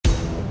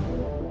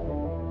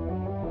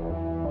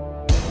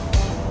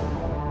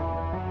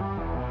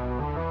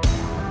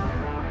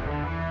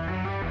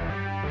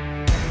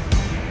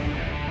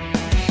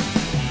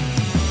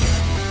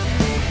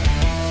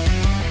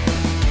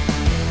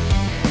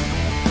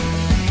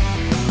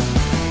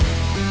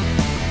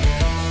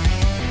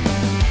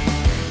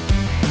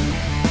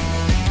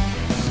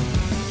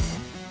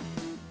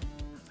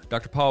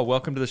Dr. Paul,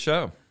 welcome to the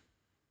show.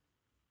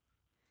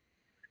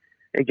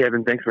 Hey,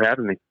 Kevin. Thanks for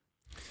having me.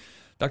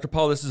 Dr.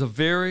 Paul, this is a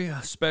very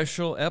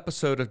special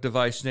episode of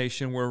Device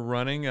Nation we're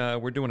running.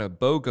 We're doing a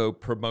BOGO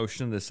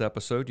promotion this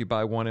episode. You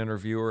buy one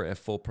interviewer at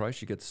full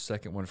price, you get the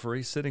second one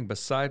free. Sitting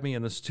beside me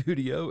in the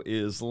studio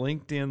is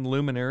LinkedIn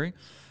luminary,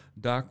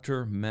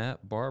 Dr.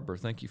 Matt Barber.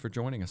 Thank you for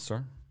joining us,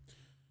 sir.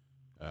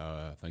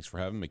 Thanks for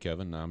having me,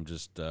 Kevin. I'm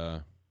just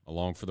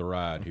along for the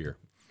ride here.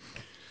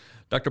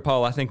 Dr.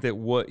 Paul, I think that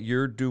what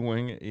you're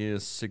doing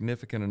is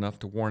significant enough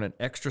to warrant an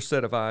extra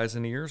set of eyes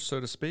and ears, so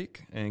to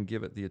speak, and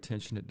give it the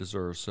attention it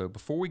deserves. So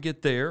before we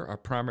get there, our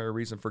primary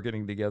reason for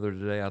getting together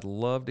today, I'd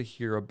love to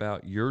hear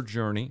about your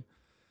journey.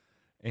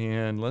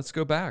 And let's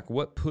go back.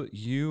 What put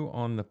you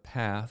on the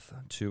path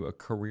to a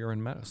career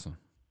in medicine?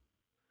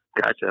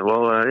 Gotcha.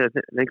 Well,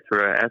 thanks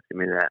for asking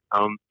me that.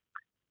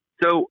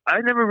 So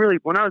I never really,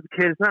 when I was a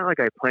kid, it's not like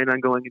I planned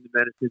on going into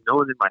medicine. No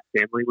one in my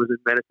family was in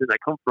medicine. I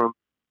come from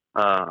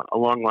a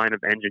long line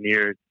of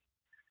engineers.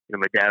 You know,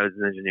 my dad was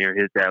an engineer,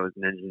 his dad was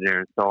an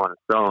engineer, and so on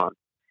and so on.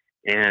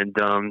 And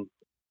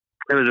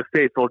it was a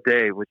fateful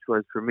day, which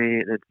was for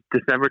me, it's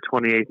December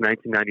 28th,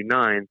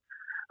 1999.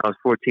 I was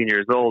 14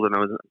 years old, and I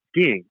was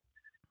skiing.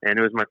 And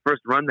it was my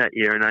first run that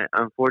year, and I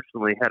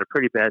unfortunately had a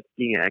pretty bad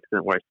skiing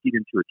accident where I skied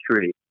into a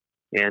tree.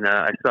 And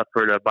I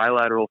suffered a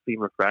bilateral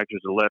femur fracture,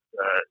 a left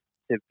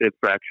hip fib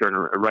fracture, and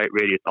a right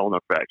radius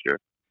ulnar fracture,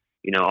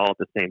 you know, all at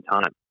the same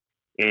time.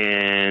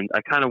 And I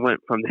kind of went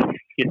from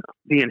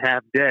being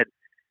half dead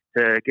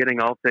to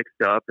getting all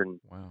fixed up, and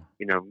wow.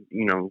 you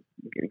know,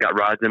 got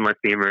rods in my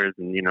femurs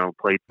and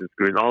plates and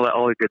screws, all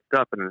the good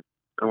stuff. And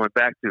I went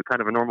back to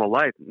kind of a normal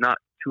life not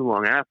too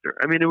long after.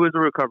 I mean, it was a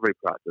recovery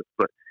process,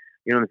 but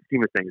in the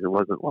scheme of things, it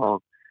wasn't long.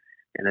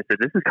 And I said,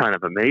 this is kind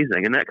of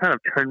amazing, and that kind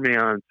of turned me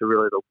on to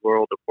really the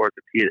world of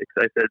orthopedics.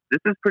 I said, this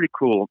is pretty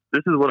cool.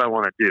 This is what I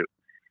want to do.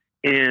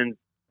 And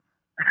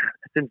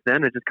since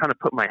then, I just kind of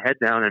put my head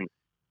down and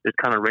just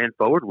kind of ran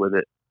forward with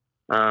it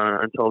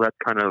until that's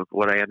kind of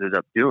what I ended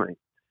up doing.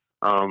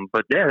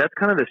 But yeah, that's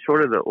kind of the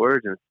short of the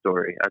origin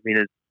story. I mean,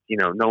 it's,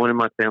 no one in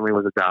my family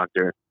was a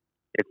doctor.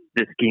 If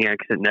this skiing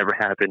accident never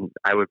happened,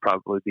 I would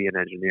probably be an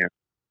engineer.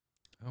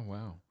 Oh,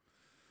 wow.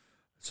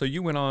 So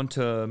you went on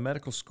to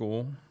medical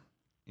school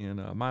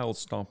in my old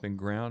stomping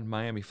ground,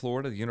 Miami,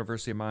 Florida, the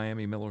University of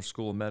Miami Miller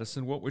School of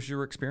Medicine. What was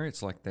your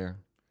experience like there?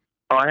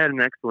 Oh, I had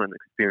an excellent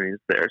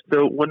experience there.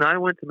 So when I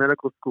went to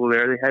medical school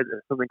there, they had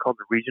something called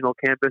the regional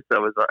campus that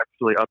was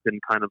actually up in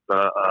kind of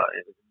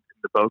in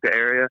the Boca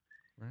area,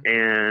 right.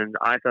 And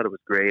I thought it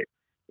was great.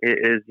 It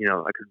is,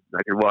 I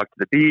could walk to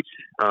the beach.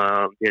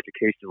 The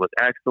education was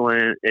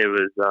excellent. It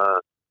was,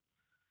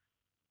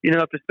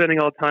 after spending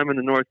all the time in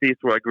the Northeast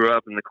where I grew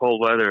up in the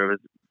cold weather, it was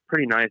a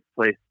pretty nice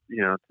place,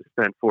 to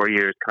spend 4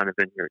 years kind of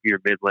in your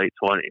mid-late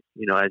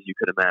 20s, as you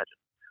could imagine.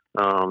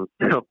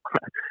 So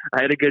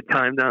I had a good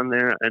time down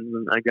there,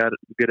 and I got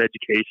a good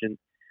education,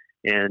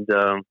 and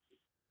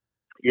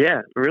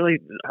really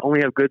I only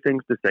have good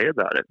things to say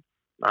about it.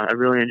 I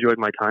really enjoyed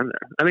my time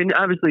there. I mean,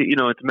 obviously,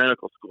 it's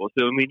medical school,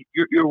 so I mean,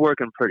 you're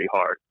working pretty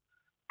hard,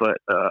 but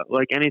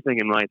like anything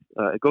in life,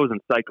 it goes in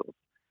cycles.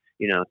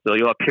 So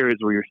you'll have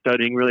periods where you're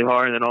studying really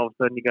hard, and then all of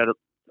a sudden you got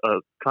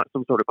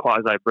some sort of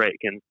quasi break,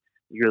 and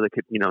you really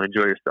could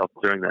enjoy yourself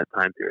during that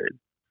time period.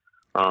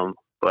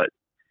 But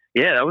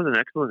yeah, that was an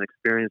excellent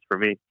experience for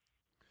me.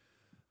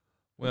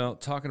 Well,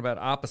 talking about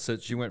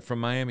opposites, you went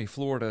from Miami,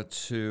 Florida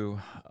to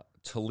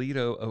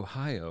Toledo,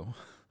 Ohio.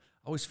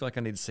 I always feel like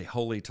I need to say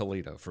Holy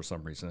Toledo for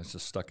some reason. It's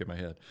just stuck in my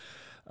head.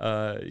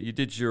 You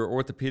did your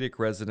orthopedic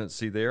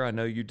residency there. I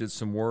know you did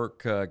some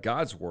work,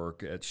 God's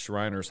work, at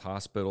Shriners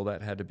Hospital.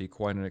 That had to be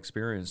quite an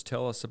experience.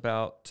 Tell us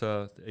about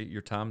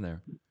your time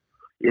there.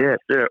 Yeah,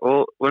 sure.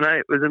 Well, when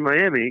I was in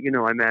Miami,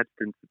 I matched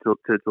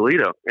to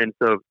Toledo. And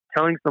so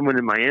telling someone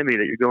in Miami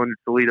that you're going to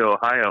Toledo,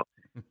 Ohio,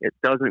 it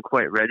doesn't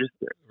quite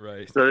register.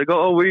 Right. So they go,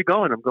 "Oh, where are you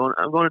going?" I'm going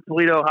to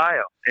Toledo,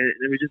 Ohio. And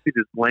it would just be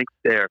this blank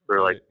stare for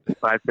like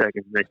 5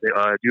 seconds. And they say,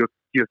 do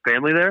you have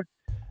family there?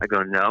 I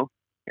go, "No."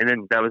 And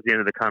then that was the end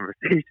of the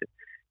conversation.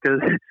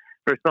 Because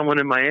for someone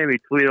in Miami,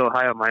 Toledo,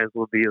 Ohio might as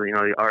well be,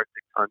 the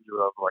Arctic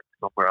tundra of like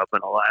somewhere up in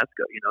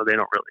Alaska. They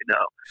don't really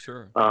know.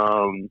 Sure.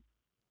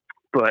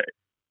 But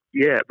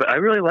I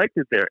really liked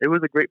it there. It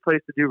was a great place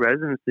to do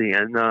residency,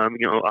 and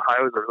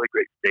Ohio is a really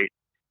great state,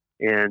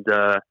 and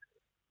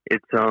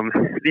it's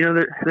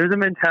there's a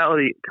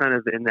mentality kind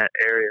of in that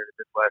area in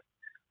the Midwest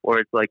where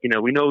it's like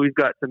we know we've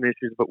got some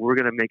issues, but we're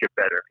going to make it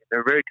better.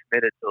 They're very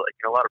committed to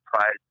a lot of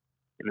pride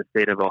in the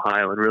state of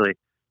Ohio and really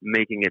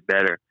making it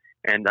better,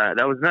 and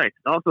that was nice.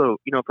 Also,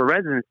 for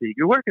residency,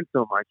 you're working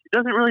so much, it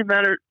doesn't really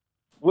matter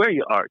where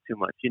you are too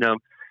much.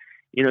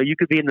 You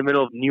could be in the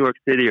middle of New York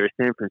City or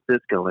San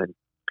Francisco, and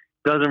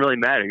doesn't really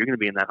matter. You're going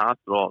to be in that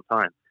hospital all the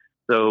time.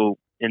 So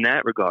in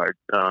that regard,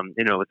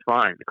 it's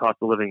fine. The cost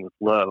of living was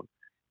low.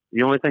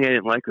 The only thing I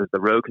didn't like was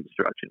the road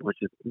construction, which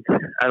is,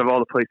 out of all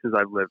the places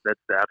I've lived, that's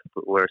the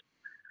absolute worst.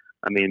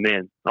 I mean,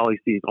 man, all you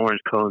see is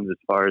orange cones as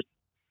far as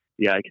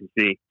the eye can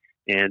see.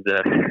 And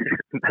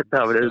that's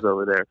how it is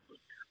over there.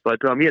 But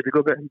yeah, to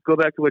go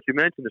back to what you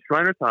mentioned, the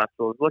Shriners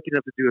Hospital, I was lucky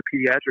enough to do a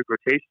pediatric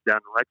rotation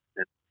down in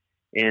Lexington,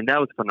 and that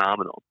was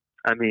phenomenal.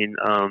 I mean,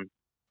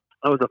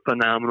 that was a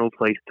phenomenal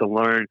place to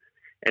learn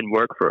and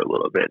work for a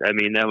little bit. I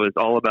mean, that was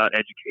all about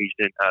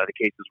education. The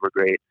cases were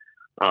great.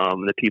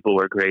 The people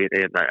were great,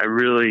 and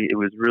it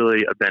was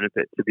really a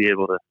benefit to be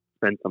able to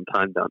spend some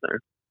time down there.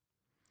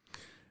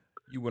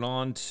 You went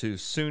on to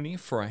SUNY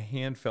for a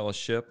hand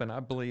fellowship, and I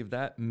believe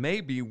that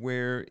may be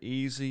where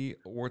Easy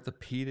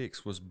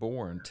Orthopedics was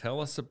born. Tell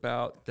us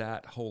about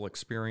that whole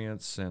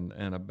experience and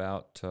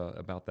about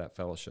that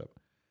fellowship.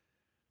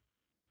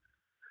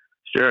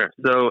 Sure.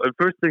 So the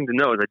first thing to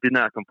know is I did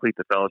not complete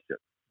the fellowship.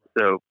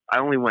 So I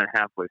only went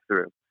halfway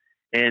through.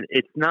 And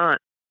it's not,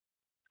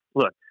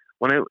 look,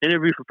 when I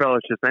interviewed for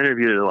fellowships, I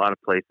interviewed at a lot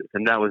of places,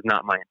 and that was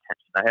not my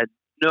intention. I had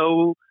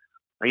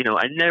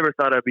I never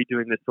thought I'd be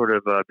doing this sort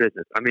of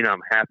business. I mean, I'm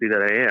happy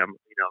that I am.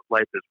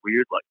 Life is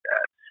weird like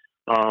that.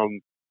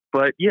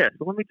 But yeah,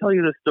 so let me tell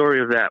you the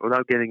story of that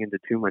without getting into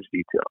too much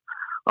detail.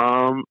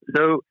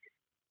 So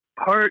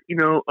part,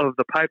 of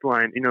the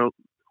pipeline,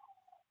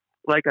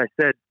 like I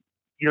said,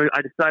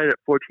 I decided at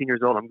 14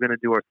 years old I'm going to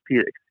do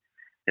orthopedics.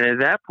 And at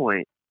that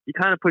point, you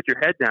kind of put your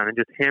head down and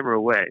just hammer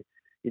away.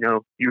 You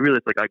really,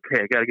 it's like,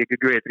 okay, I got to get good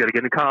grades. I got to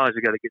get into college.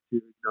 I got to get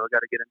to, I got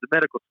to get into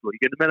medical school. You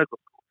get into medical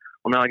school.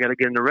 Well, now I got to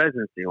get into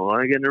residency. Well,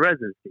 I get into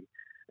residency.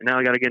 And now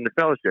I got to get into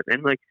fellowship.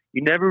 And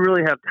you never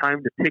really have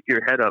time to pick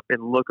your head up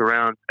and look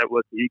around at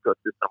what the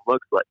ecosystem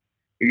looks like.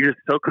 You're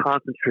just so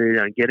concentrated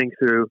on getting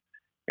through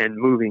and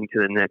moving to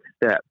the next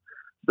step.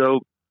 So,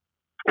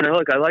 and I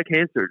like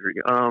hand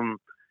surgery.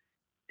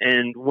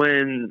 And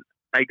when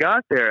I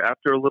got there,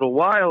 after a little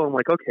while, I'm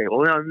like, okay,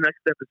 well, now the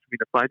next step is for me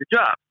to find a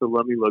job. So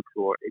let me look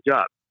for a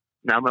job.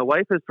 Now, my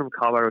wife is from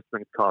Colorado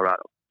Springs,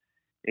 Colorado.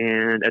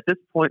 And at this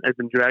point, I've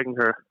been dragging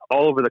her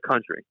all over the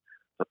country,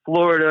 to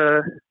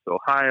Florida, to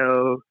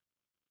Ohio,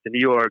 to New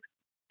York.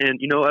 And,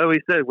 I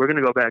always said, we're going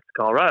to go back to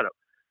Colorado.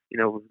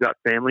 We've got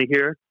family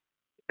here.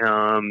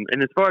 And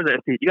as far as I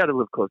see, you got to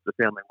live close to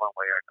family one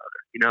way or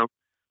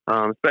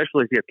another,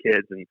 especially if you have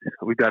kids, and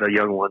we've got a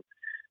young one.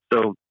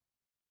 So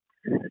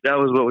that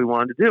was what we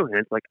wanted to do. And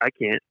it's like, I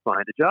can't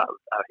find a job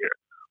out here.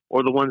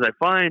 Or the ones I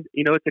find,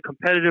 it's a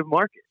competitive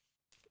market.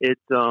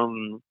 It's,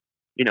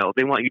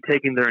 they want you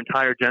taking their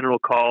entire general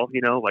call,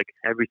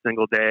 every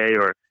single day,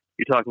 or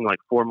you're talking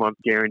 4-month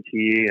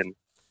guarantee. And,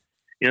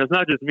 it's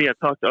not just me. I've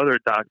talked to other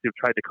docs who've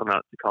tried to come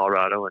out to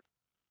Colorado, and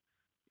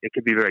it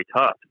can be very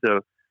tough. So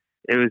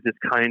it was just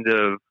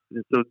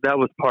so that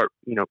was part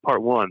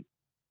one.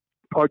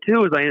 Part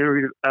two is I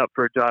interviewed out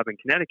for a job in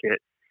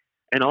Connecticut,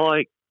 and all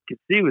I could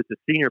see was the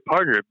senior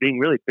partner being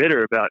really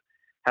bitter about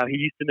how he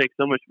used to make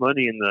so much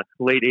money in the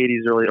late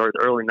 80s,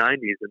 early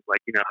 90s, and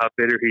how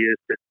bitter he is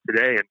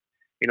today. And,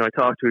 I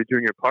talked to a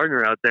junior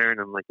partner out there, and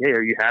I'm like, hey,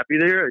 are you happy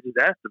there? I just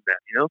asked him that,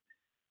 And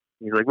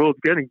he's like, well, it's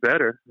getting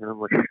better. And I'm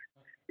like,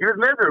 you're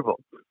miserable.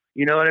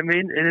 You know what I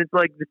mean? And it's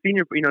like the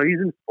senior, he's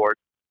in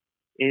sports,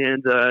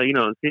 and,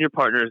 senior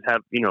partners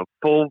have,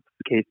 full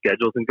case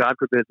schedules, and God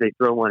forbid they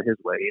throw one his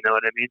way. You know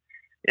what I mean?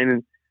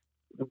 And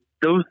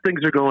those things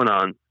are going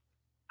on.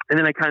 And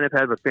then I kind of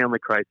had a family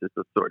crisis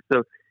of sorts. So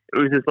it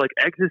was just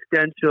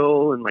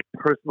existential and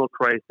personal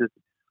crisis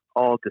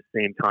all at the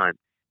same time.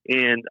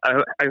 And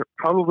I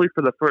probably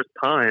for the first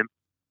time,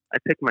 I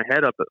picked my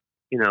head up,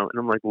 and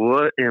I'm like,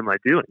 what am I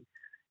doing?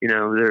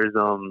 There's,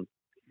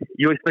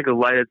 you always think of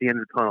light at the end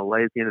of the tunnel,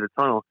 light at the end of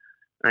the tunnel.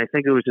 And I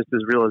think it was just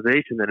this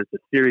realization that it's a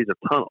series of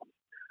tunnels,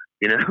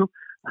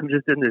 I'm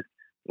just in this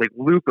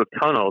loop of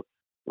tunnels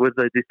with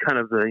this kind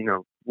of,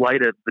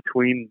 light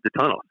between the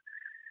tunnels.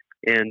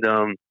 And,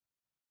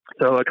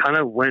 so I kind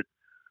of went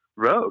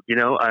rogue,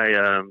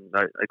 I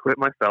quit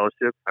my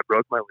fellowship. I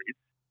broke my lease,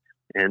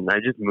 and I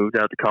just moved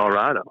out to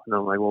Colorado. And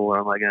I'm like, well, what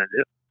am I going to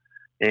do?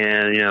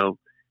 And,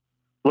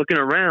 looking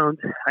around,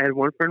 I had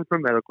one friend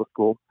from medical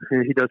school,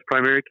 and he does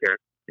primary care,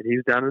 and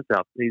he's down in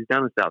South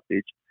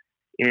Beach.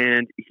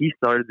 And he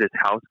started this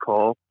house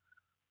call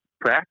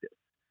practice.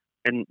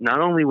 And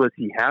not only was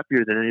he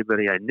happier than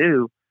anybody I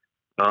knew,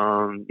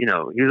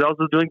 he was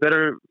also doing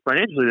better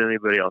financially than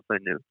anybody else I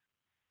knew.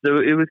 So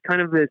it was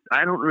kind of this,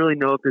 I don't really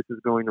know if this is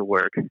going to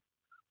work,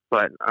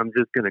 but I'm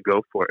just going to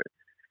go for it.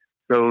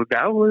 So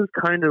that was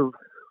kind of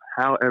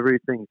how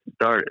everything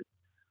started.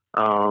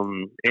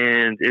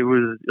 And it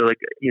was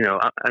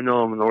I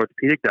know I'm an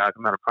orthopedic doc,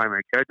 I'm not a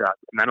primary care doc,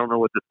 and I don't know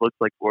what this looks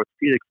like for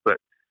orthopedics, but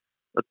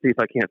let's see if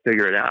I can't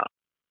figure it out.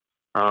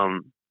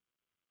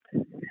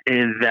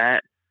 And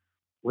that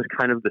was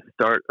kind of the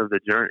start of the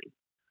journey.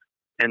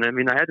 And I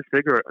mean, I had to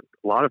figure a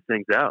lot of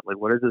things out.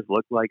 What does this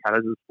look like? How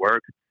does this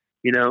work?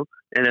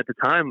 And at the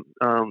time,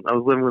 I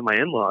was living with my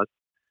in-laws,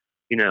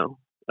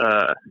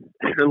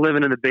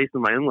 living in the basement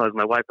of my in-laws,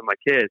 my wife and my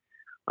kid.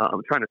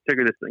 I'm trying to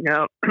figure this thing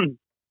out.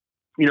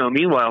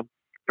 Meanwhile,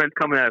 friends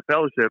coming out of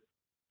fellowship,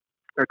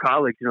 their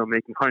colleagues,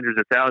 making hundreds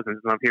of thousands,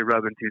 and I'm here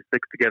rubbing 2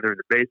 sticks together in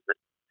the basement.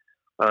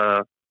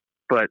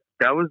 But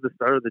that was the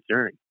start of the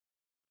journey.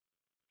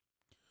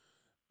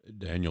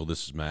 Daniel,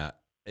 this is Matt.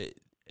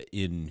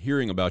 In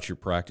hearing about your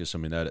practice, I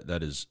mean,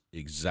 that is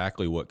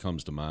exactly what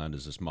comes to mind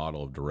is this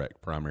model of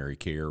direct primary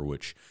care,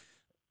 which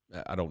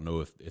I don't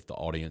know if the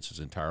audience is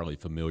entirely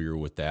familiar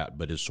with that,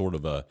 but is sort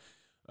of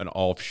an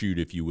offshoot,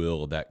 if you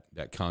will, of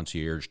that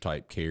concierge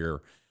type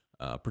care,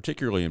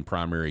 particularly in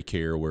primary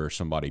care where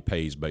somebody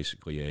pays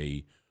basically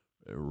a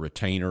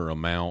retainer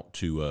amount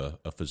to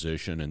a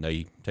physician and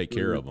they take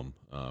care of them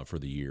for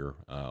the year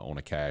on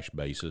a cash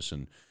basis.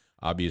 And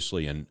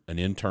obviously an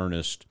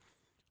internist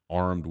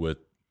armed with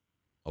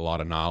a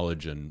lot of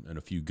knowledge and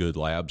a few good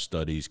lab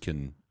studies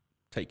can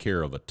take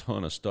care of a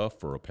ton of stuff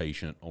for a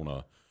patient on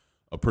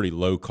a pretty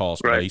low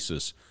cost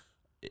basis.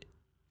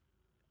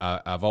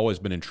 I've always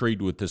been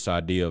intrigued with this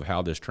idea of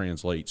how this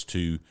translates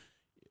to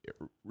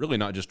really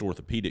not just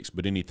orthopedics,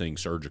 but anything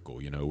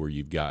surgical, where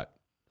you've got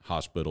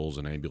hospitals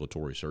and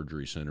ambulatory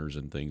surgery centers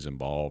and things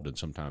involved and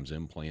sometimes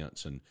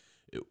implants. And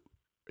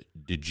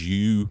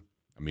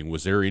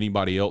was there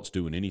anybody else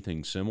doing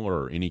anything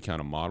similar or any kind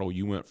of model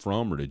you went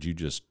from, or did you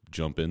just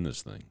jump in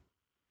this thing?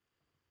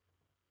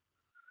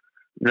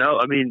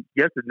 No,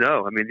 yes and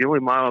no. The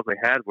only models I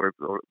had were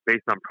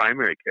based on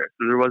primary care,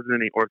 so there wasn't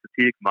any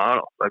orthopedic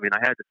model. I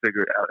had to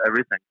figure out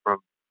everything from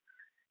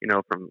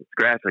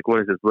scratch. Like, what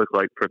does this look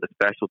like for the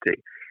specialty?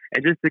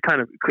 And just to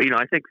kind of,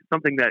 I think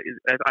something that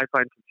I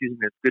find confusing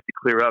that's good to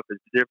clear up is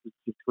the difference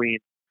between,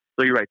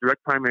 so you're right,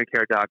 direct primary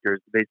care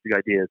doctors, the basic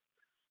idea is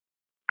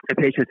a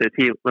patient says,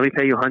 hey, let me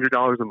pay you $100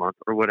 a month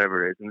or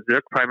whatever it is. And the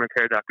direct primary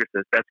care doctor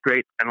says, that's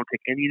great. I don't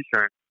take any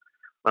insurance.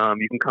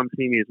 You can come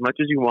see me as much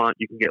as you want.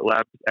 You can get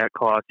labs at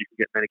cost. You can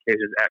get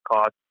medications at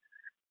cost.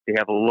 They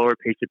have a lower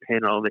patient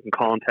panel. They can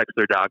call and text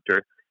their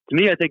doctor. To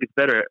me, I think it's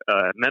better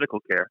medical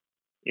care.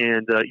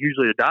 And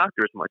usually the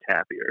doctor is much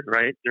happier,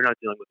 right? They're not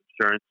dealing with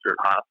insurance or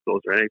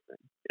hospitals or anything.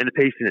 And the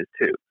patient is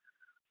too.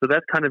 So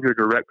that's kind of your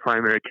direct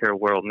primary care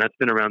world. And that's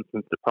been around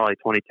since probably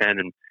 2010,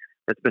 and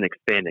that's been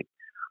expanding.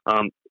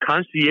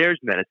 Concierge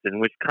medicine,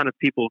 which kind of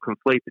people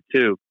conflate the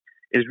two,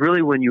 is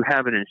really when you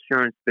have an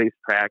insurance-based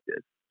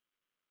practice.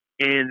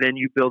 And then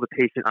you bill the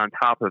patient on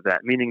top of that,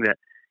 meaning that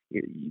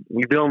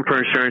you bill them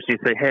for insurance and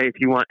you say, hey, if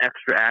you want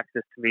extra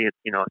access to me, it's,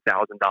 $1,000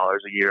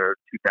 a year or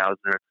 $2,000.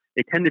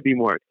 They tend to be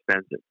more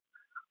expensive.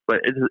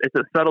 But it's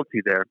a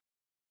subtlety there.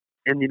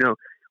 And,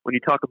 when you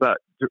talk about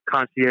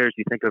concierge,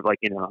 you think of like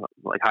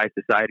high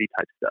society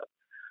type stuff.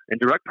 In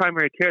direct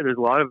primary care, there's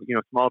a lot of,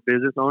 small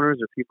business owners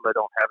or people that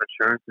don't have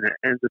insurance, and it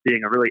ends up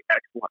being a really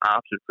excellent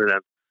option for them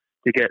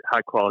to get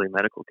high quality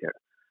medical care.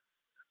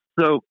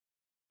 So,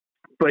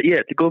 but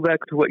yeah, to go back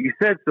to what you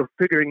said, so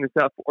figuring this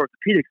out for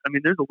orthopedics,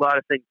 there's a lot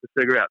of things to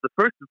figure out. The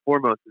first and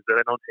foremost is that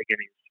I don't take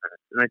any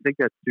insurance, and I think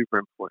that's super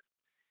important.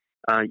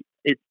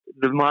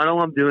 The model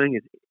I'm doing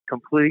is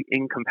completely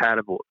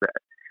incompatible with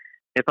that.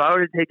 If I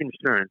were to take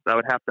insurance, I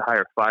would have to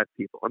hire 5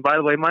 people. And by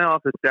the way, my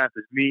office staff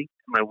is me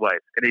and my wife,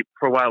 and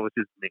for a while it was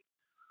just me.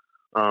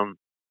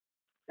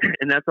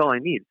 And that's all I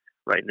need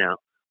right now.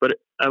 But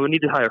I would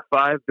need to hire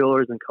 5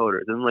 billers and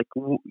coders,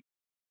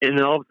 and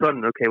then all of a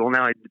sudden, okay, well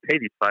now I need to pay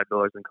these 5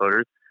 billers and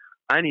coders.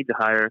 I need to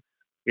hire,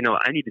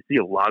 I need to see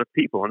a lot of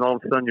people, and all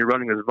of a sudden you're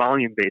running this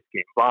volume-based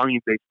game,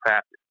 volume-based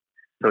practice.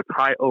 So it's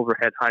high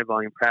overhead, high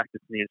volume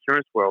practice in the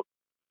insurance world.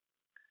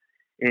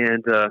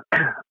 And,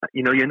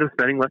 you end up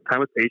spending less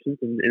time with patients.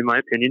 And in my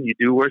opinion, you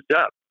do a worse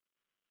job.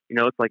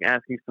 It's like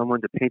asking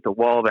someone to paint the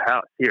wall of a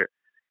house. Here,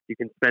 you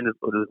can spend as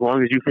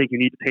long as you think you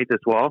need to paint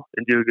this wall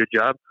and do a good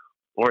job.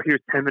 Or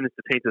here's 10 minutes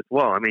to paint this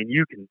wall.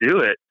 You can do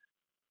it.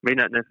 May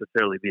not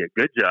necessarily be a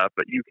good job,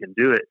 but you can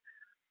do it.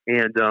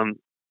 And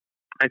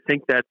I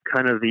think that's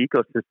kind of the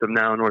ecosystem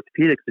now in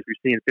orthopedics. If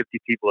you're seeing 50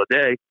 people a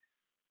day,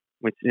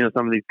 which,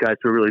 some of these guys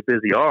who are really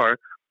busy are,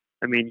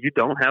 you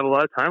don't have a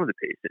lot of time with the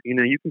patient.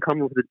 You can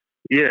come up with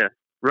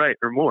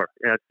or more.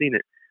 Yeah, I've seen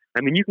it.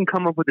 You can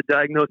come up with a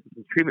diagnosis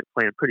and treatment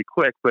plan pretty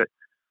quick, but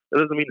that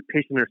doesn't mean the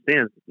patient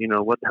understands,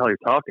 what the hell you're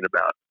talking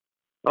about.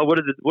 Oh, what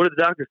did the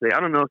doctor say? I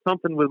don't know,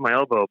 something with my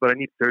elbow, but I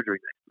need surgery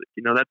next week.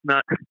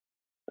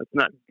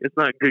 It's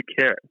not good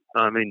care.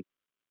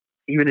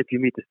 Even if you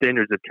meet the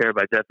standards of care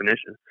by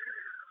definition.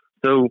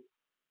 So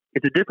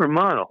it's a different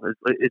model.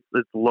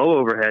 It's low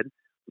overhead,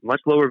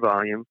 much lower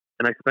volume,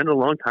 and I spend a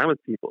long time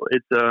with people.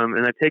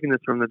 And I've taken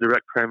this from the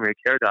direct primary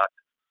care doc.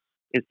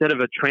 Instead of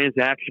a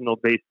transactional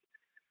based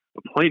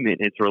appointment,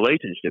 it's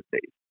relationship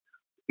based,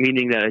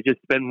 meaning that I just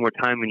spend more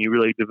time when you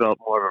really develop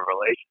more of a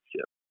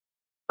relationship.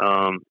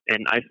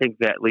 And I think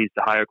that leads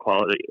to higher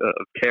quality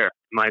of care,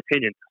 in my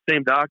opinion.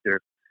 Same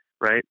doctor,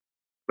 right?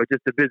 But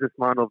just the business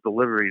model of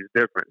delivery is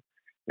different.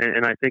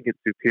 And I think it's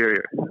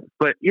superior.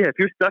 But yeah, if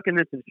you're stuck in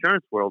this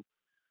insurance world,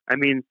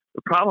 the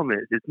problem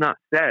is it's not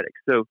static.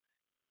 So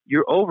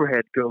your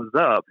overhead goes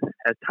up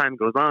as time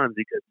goes on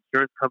because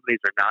insurance companies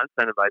are not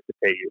incentivized to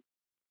pay you.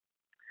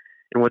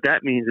 And what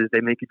that means is they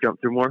make you jump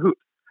through more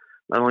hoops.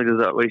 Not only does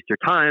that waste your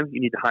time,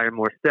 you need to hire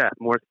more staff,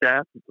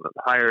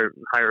 higher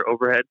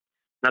overhead,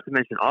 not to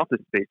mention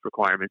office space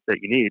requirements that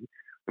you need.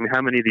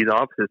 How many of these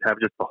offices have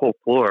just the whole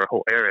floor, a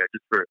whole area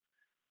just for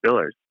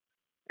billers?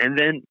 And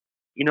then,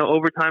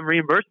 overtime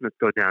reimbursements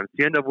go down. So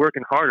you end up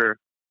working harder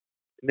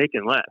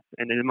making less.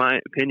 And in my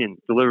opinion,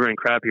 delivering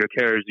crappier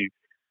care as you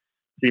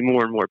see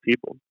more and more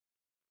people.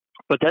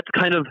 But that's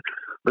kind of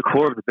the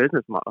core of the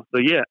business model.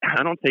 So yeah,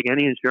 I don't take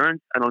any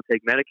insurance. I don't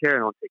take Medicare. I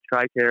don't take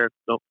TRICARE.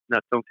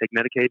 Don't take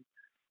Medicaid.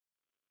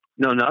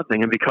 No,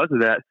 nothing. And because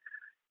of that,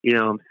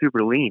 I'm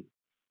super lean.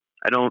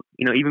 I don't,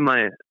 even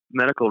my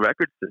medical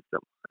record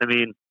system. I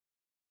mean,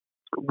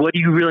 what do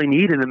you really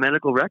need in a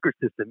medical record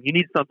system? You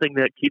need something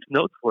that keeps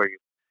notes for you,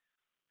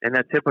 and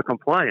that's HIPAA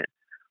compliant.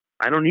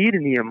 I don't need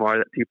an EMR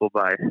that people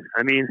buy.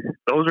 I mean,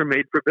 those are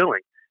made for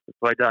billing. That's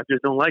why doctors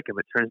don't like them.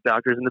 It turns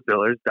doctors into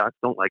billers. Docs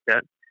don't like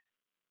that.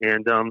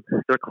 And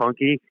they're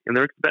clunky and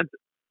they're expensive.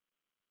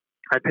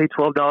 I pay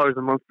 $12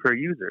 a month per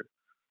user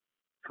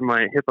for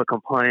my HIPAA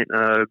compliant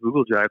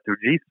Google Drive through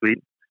G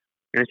Suite.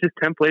 And it's just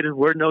templated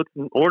word notes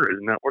and orders,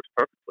 and that works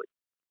perfectly.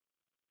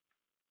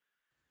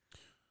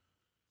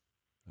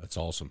 That's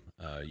awesome.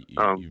 You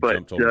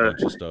jumped on a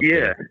bunch of stuff.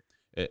 Yeah.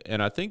 There.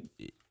 And I think,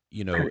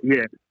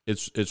 yeah,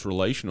 it's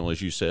relational,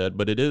 as you said,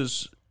 but it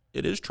is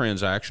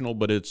transactional,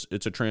 but it's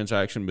a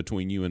transaction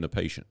between you and the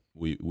patient.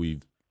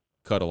 We've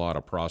cut a lot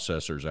of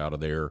processors out of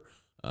there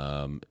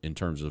in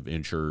terms of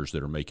insurers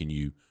that are making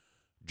you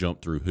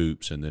jump through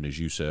hoops. And then, as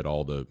you said,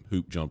 all the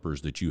hoop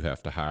jumpers that you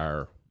have to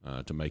hire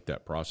to make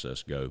that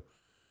process go.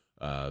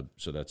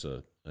 So that's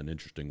an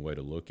interesting way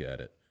to look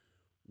at it.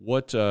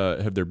 What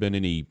have there been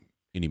any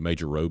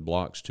major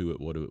roadblocks to it?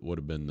 What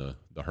have been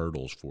the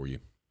hurdles for you?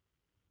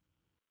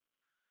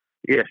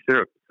 Yeah,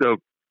 sure. So,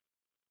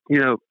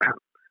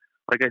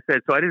 like I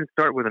said, so I didn't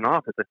start with an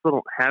office. I still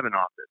don't have an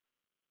office.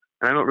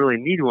 And I don't really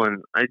need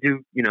one. I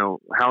do,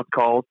 house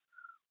calls,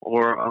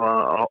 or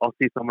I'll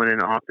see someone in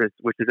an office,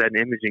 which is at an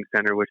imaging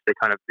center, which they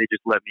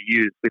just let me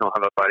use. We don't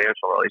have a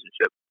financial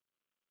relationship.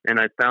 And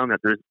I found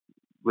that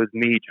with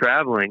me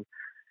traveling,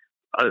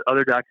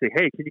 other docs say,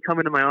 "Hey, can you come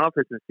into my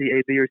office and see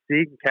A, B, or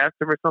C, and cast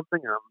them or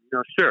something?"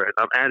 And sure. And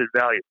I'm added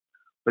value.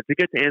 But to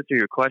get to answer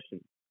your question,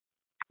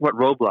 what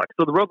roadblocks?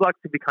 So the roadblocks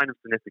can be kind of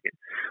significant.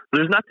 So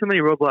there's not too many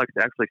roadblocks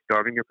actually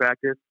starving your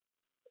practice.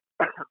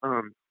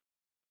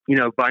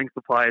 Buying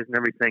supplies and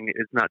everything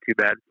is not too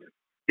bad.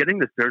 Getting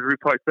the surgery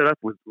part set up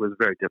was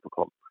very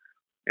difficult.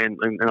 And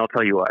I'll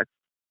tell you why.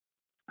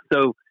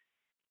 So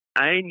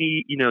I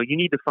need, you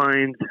need to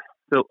find,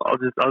 so I'll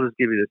just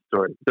give you this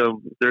story.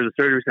 So there's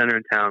a surgery center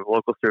in town, a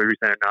local surgery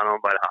center not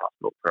owned by the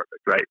hospital.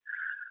 Perfect, right?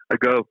 I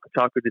go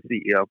talk with the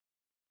CEO.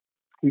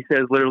 He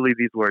says literally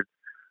these words: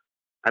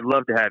 "I'd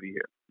love to have you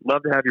here.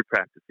 Love to have your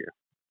practice here.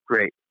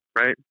 Great,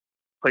 right?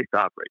 Place to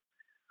operate.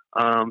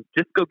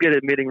 Just go get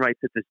admitting rights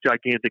at this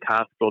gigantic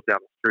hospital down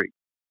the street."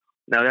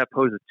 Now that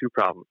poses two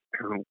problems.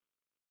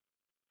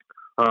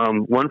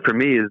 One for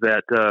me is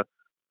that,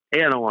 I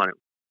don't want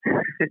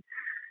to.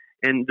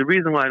 And the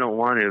reason why I don't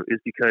want to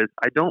is because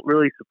I don't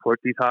really support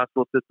these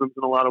hospital systems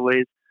in a lot of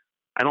ways.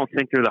 I don't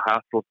think they're the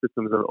hospital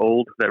systems of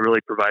old that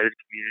really provided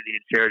community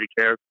and charity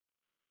care.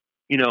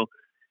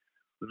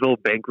 They'll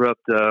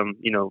bankrupt,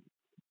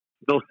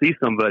 they'll see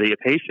somebody, a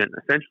patient,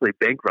 essentially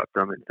bankrupt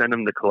them and send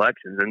them to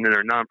collections, and then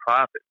they're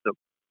nonprofit. So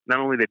not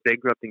only are they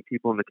bankrupting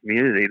people in the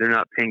community, they're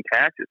not paying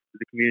taxes to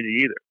the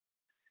community either.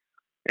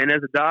 And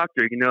as a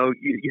doctor,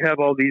 you have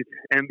all these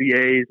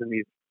MBAs and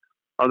these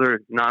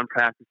other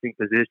non-practicing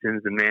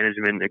physicians and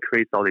management that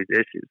creates all these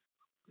issues.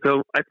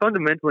 So I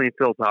fundamentally and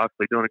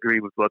philosophically don't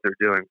agree with what they're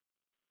doing.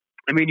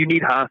 I mean, you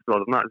need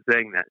hospitals. I'm not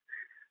saying that.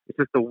 It's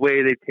just the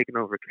way they've taken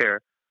over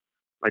care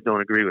I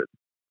don't agree with.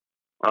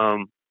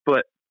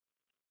 But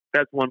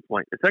that's one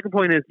point. The second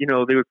point is,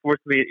 they would force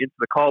me into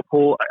the call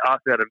pool. I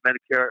opted out of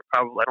Medicare. I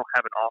don't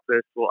have an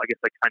office. Well, I guess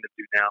I kind of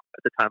do now.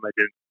 At the time I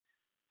didn't.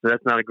 So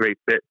that's not a great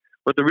fit.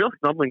 But the real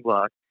stumbling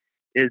block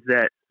is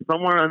that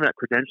somewhere on that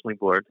credentialing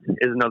board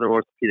is another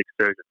orthopedic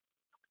surgeon.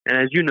 And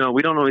as you know,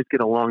 we don't always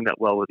get along that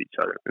well with each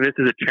other. And this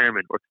is a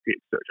chairman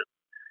orthopedic surgeon,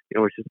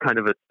 which is kind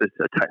of a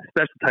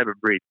special type of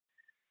breed.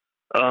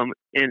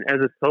 And as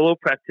a solo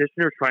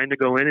practitioner trying to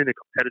go in a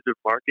competitive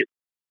market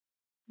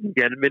and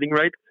get admitting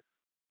rights,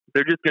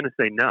 they're just going to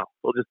say no.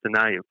 They'll just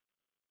deny you.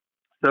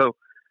 So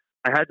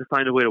I had to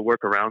find a way to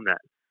work around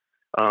that.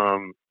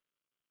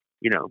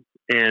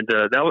 And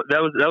that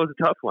was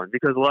a tough one,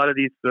 because a lot of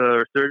these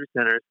surgery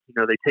centers,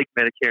 they take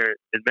Medicare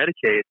and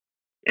Medicaid,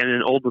 and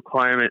an old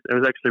requirement that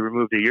was actually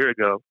removed a year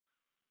ago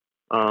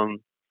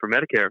for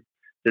Medicare,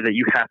 so that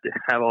you have to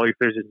have all your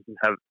physicians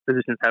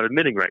have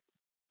admitting rights.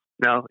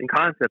 Now, in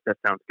concept, that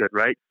sounds good,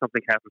 right?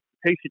 Something happens to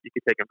the patient, you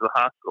can take them to the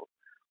hospital.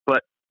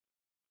 But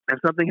if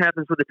something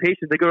happens with the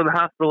patient, they go to the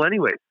hospital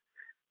anyways,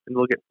 and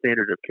they'll get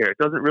standard of care. It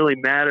doesn't really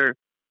matter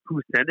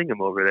who's sending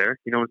them over there.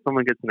 When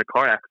someone gets in a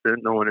car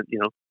accident, no one,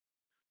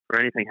 or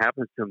anything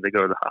happens to them, they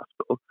go to the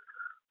hospital.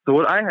 So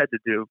what I had to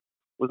do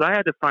was I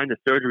had to find a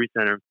surgery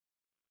center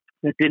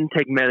that didn't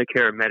take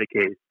Medicare or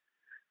Medicaid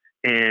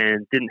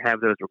and didn't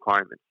have those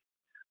requirements.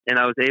 And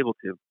I was able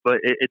to, but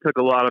it took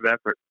a lot of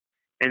effort.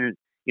 And,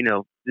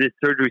 this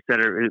surgery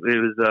center, it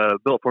was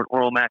built for an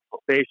oral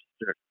maxillofacial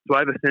surgery. So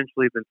I've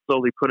essentially been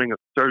slowly putting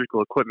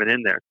surgical equipment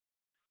in there.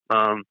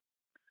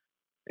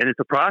 and it's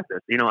a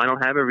process. You know, I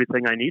don't have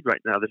everything I need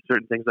right now. There's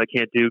certain things I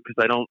can't do because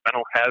I don't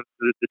have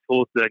the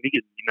tools that I need.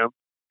 You know,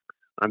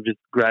 I'm just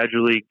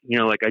gradually, you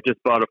know, like I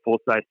just bought a full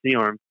size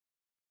C-arm,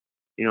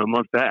 you know, a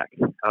month back,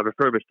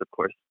 refurbished, of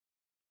course.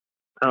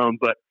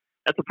 But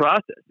that's a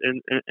process,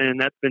 and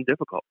that's been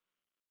difficult.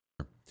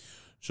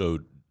 So,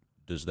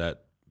 does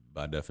that,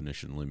 by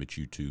definition, limit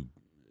you to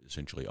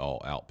essentially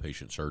all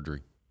outpatient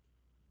surgery?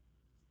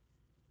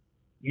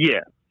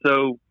 Yeah.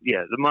 So,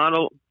 yeah,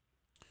 the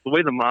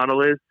way the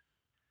model is,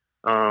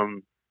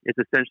 it's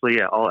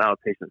essentially, all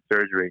outpatient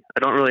surgery. I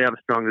don't really have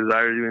a strong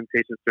desire to do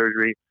inpatient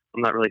surgery.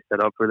 I'm not really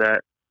set up for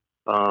that.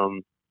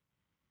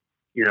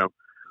 You know,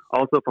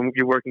 also, if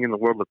you're working in the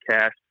world of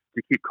cash,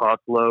 to keep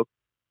costs low,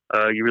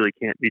 you really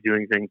can't be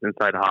doing things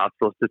inside a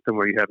hospital system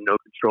where you have no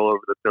control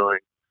over the billing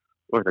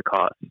or the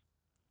cost.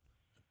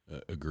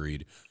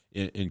 Agreed.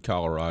 In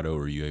Colorado,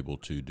 are you able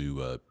to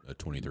do a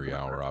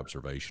 23-hour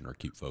observation or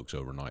keep folks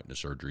overnight in a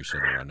surgery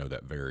center? I know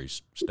that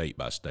varies state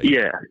by state.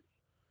 Yeah,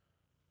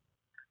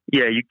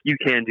 you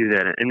can do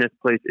that, and this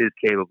place is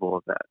capable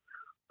of that.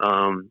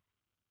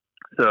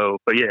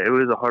 But yeah, it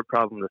was a hard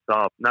problem to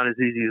solve. Not as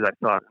easy as I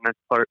thought, and that's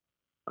part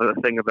of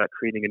the thing about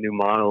creating a new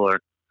model or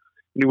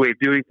new way of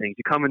doing things.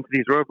 You come into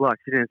these roadblocks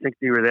you didn't think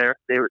they were there.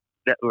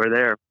 That were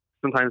there.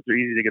 Sometimes they're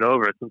easy to get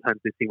over. Sometimes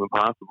they seem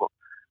impossible.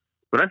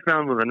 But I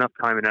found with enough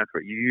time and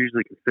effort, you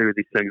usually can figure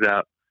these things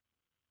out.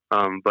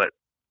 But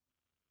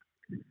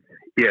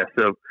yeah,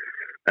 so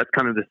that's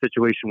kind of the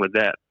situation with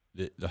that.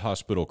 The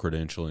hospital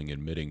credentialing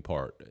admitting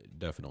part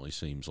definitely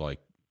seems like,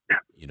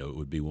 you know, it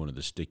would be one of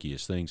the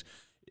stickiest things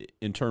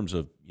in terms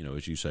of, you know,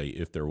 as you say,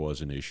 if there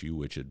was an issue,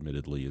 which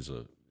admittedly is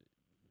a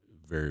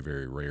very,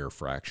 very rare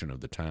fraction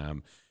of the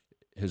time.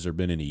 Has there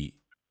been any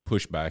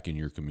pushback in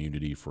your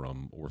community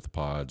from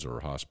orthopods or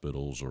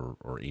hospitals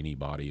or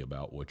anybody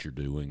about what you're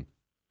doing?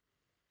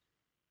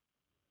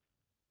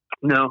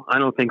 No, I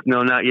don't think.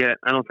 No, not yet.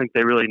 I don't think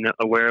they're really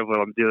aware of what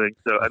I'm doing.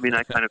 So, I mean,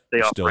 I kind of stay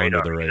off Still radar.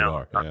 under the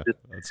radar. You know? Yeah,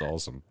 that's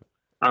awesome.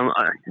 At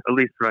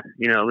least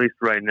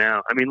right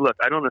now. I mean, look,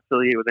 I don't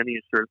affiliate with any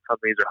insurance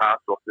companies or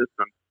hospital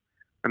systems.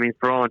 I mean,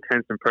 for all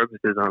intents and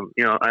purposes,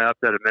 I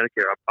opt out of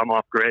Medicare. I'm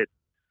off grid,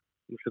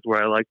 which is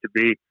where I like to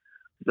be.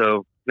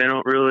 So they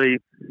don't really,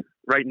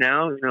 right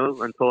now,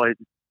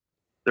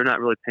 they're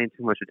not really paying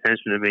too much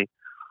attention to me.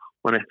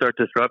 When I start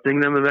disrupting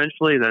them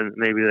eventually, then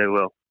maybe they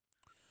will.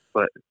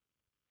 But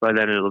by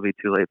then it'll be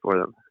too late for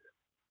them.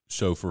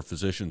 So for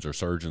physicians or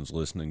surgeons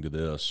listening to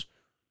this,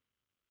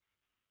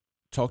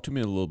 talk to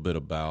me a little bit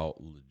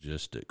about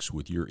logistics.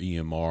 With your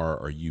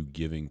EMR, are you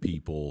giving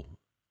people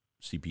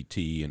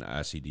CPT and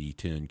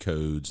ICD-10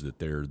 codes that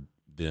they're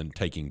then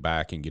taking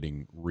back and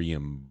getting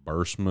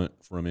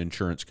reimbursement from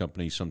insurance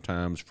companies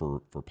sometimes for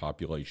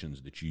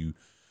populations that you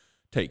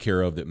take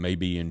care of that may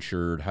be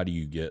insured? How do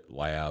you get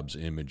labs,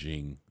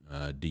 imaging,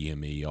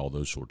 DME, all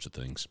those sorts of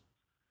things?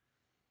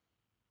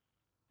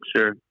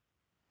 Sure.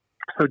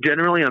 So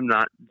generally, I'm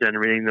not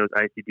generating those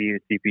ICD and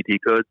CPT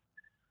codes.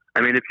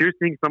 I mean, if you're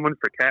seeing someone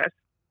for cash,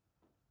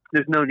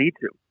 there's no need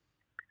to.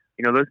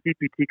 Those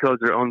CPT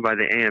codes are owned by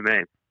the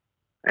AMA,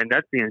 and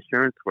that's the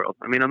insurance world.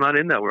 I mean, I'm not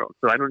in that world,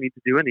 so I don't need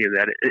to do any of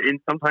that. And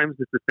sometimes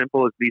it's as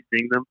simple as me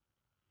seeing them.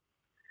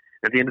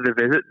 At the end of the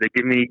visit, they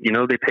give me,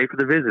 they pay for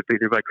the visit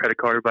either by credit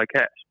card or by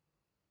cash,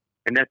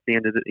 and that's the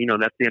end of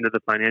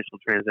the financial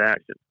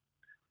transaction.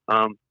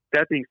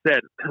 That being said,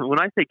 when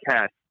I say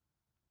cash,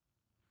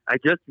 I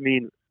just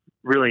mean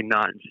really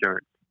not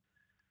insurance.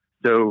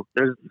 So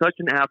there's such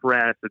an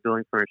apparatus of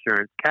billing for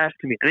insurance. Cash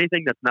can mean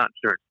anything that's not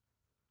insurance.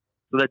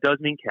 So that does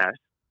mean cash,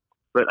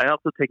 but I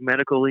also take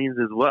medical liens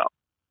as well.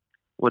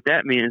 What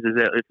that means is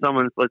that if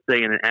someone's, let's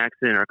say, in an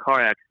accident or a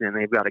car accident,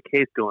 they've got a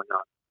case going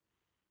on,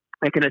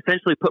 I can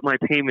essentially put my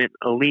payment,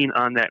 a lien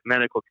on that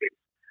medical case,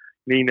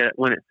 meaning that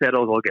when it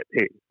settles, I'll get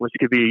paid, which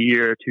could be a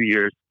year, 2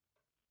 years,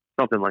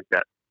 something like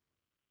that.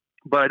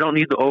 But I don't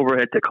need the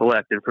overhead to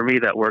collect, and for me,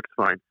 that works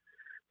fine.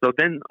 So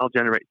then I'll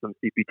generate some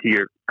CPT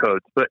or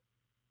codes, but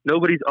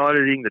nobody's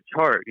auditing the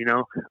chart.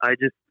 I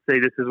just say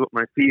this is what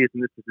my fee is,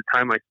 and this is the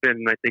time I spend,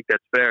 and I think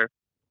that's fair.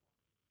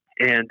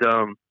 And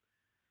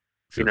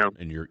sure.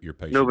 And your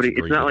patients nobody.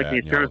 It's not like the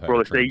insurance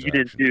world to say you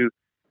didn't do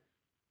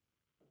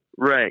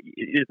right.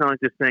 It's not like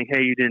just saying,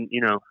 hey, you didn't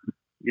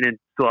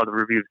fill out the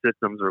review of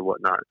systems or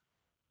whatnot.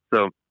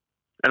 So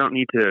I don't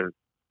need to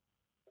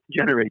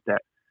generate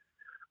that.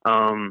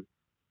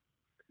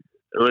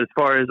 As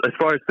far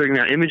as figuring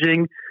out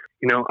imaging,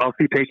 I'll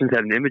see patients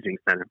at an imaging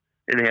center,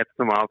 and they have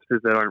some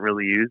offices that aren't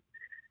really used,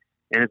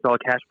 and it's all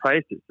cash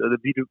prices. So the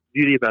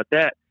beauty about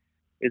that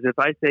is if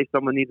I say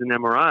someone needs an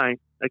MRI,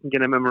 I can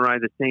get an MRI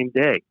the same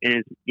day,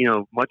 and it's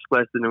much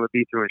less than it would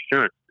be through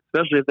insurance,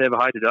 especially if they have a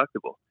high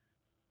deductible.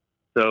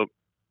 So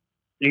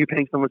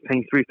someone's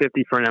paying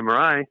 $350 for an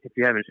MRI. If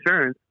you have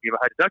insurance, you have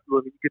a high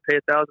deductible, you could pay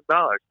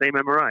 $1,000, same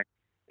MRI,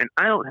 and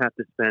I don't have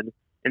to spend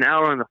an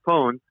hour on the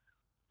phone.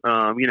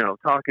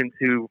 Talking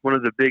to one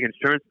of the big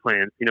insurance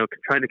plans,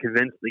 trying to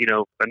convince,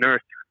 a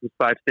nurse who's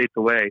 5 states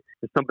away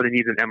that somebody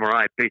needs an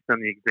MRI based on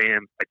the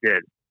exam I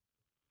did.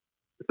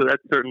 So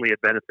that's certainly a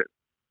benefit.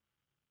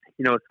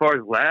 As far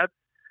as labs,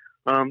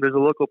 there's a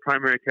local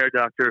primary care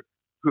doctor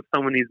who, if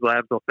someone needs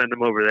labs, they'll send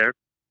them over there,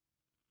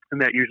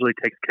 and that usually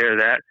takes care of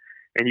that.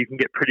 And you can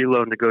get pretty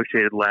low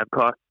negotiated lab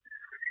costs.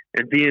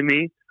 And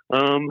DME,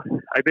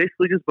 I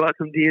basically just bought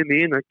some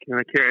DME and I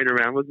carry it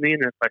around with me.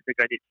 And if I think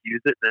I need to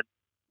use it, then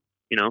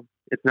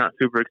it's not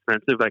super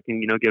expensive. I can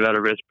give out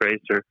a wrist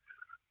brace or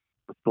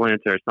a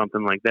splinter or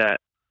something like that.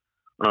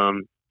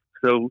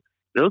 So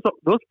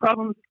those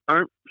problems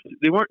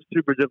weren't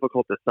super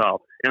difficult to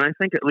solve. And I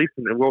think at least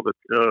in the world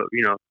of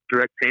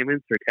direct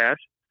payments or cash,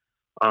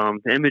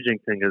 the imaging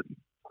thing is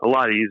a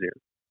lot easier.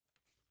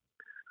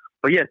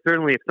 But yeah,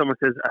 certainly if someone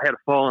says I had a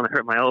fall and I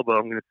hurt my elbow,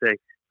 I'm going to say,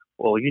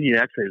 well, you need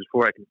X-rays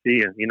before I can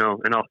see you,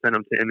 and I'll send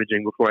them to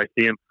imaging before I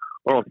see him,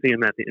 or I'll see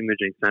him at the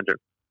imaging center.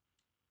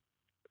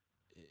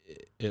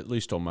 At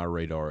least on my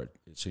radar, it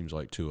seems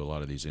like too, a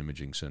lot of these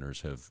imaging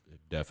centers have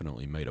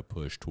definitely made a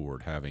push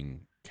toward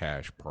having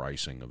cash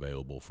pricing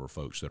available for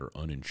folks that are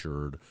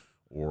uninsured,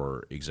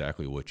 or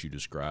exactly what you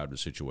described, a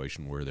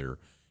situation where they're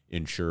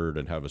insured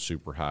and have a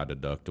super high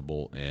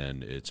deductible,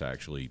 and it's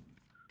actually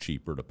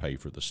cheaper to pay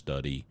for the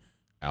study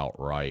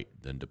outright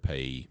than to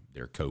pay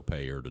their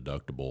copay or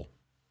deductible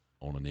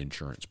on an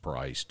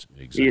insurance-priced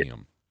exam. Yeah.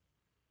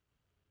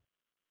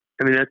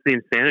 I mean, that's the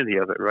insanity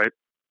of it, right?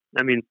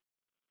 I mean,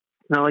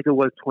 it's not like it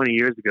was 20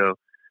 years ago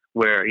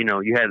where, you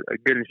had a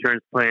good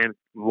insurance plan,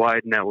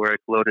 wide network,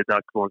 low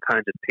deductible, and kind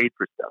of just paid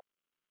for stuff.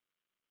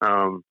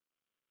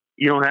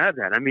 You don't have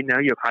that. I mean, now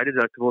you have high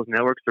deductibles,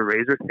 networks are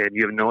razor thin.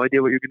 You have no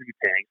idea what you're going to be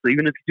paying. So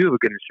even if you do have a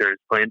good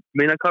insurance plan, it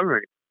may not cover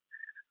anything.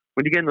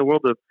 When you get in the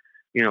world of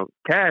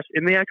cash,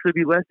 it may actually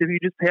be less if you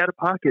just pay out of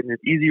pocket, and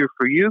it's easier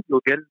for you.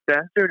 You'll get it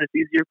faster, and it's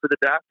easier for the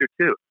doctor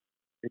too.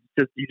 It's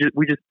just you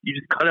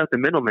just cut out the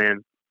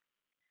middleman.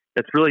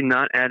 That's really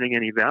not adding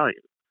any value.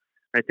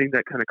 I think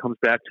that kind of comes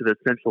back to the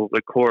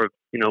core of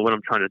what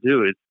I'm trying to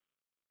do is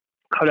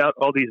cut out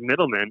all these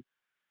middlemen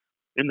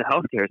in the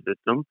healthcare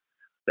system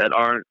that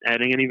aren't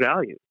adding any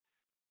value.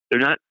 They're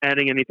not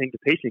adding anything to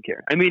patient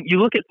care. I mean, you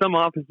look at some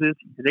offices,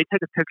 and they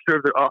take a picture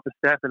of their office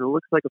staff, and it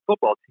looks like a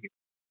football team.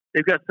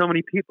 They've got so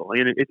many people.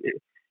 And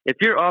if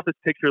your office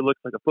picture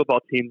looks like a football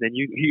team, then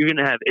you're going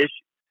to have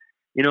issues.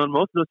 And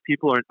most of those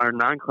people are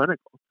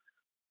non-clinical.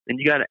 And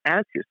you got to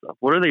ask yourself,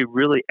 what are they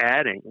really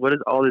adding? What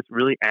is all this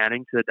really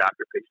adding to the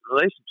doctor-patient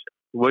relationship?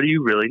 What do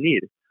you really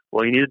need?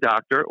 Well, you need a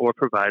doctor or a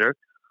provider.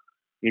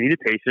 You need a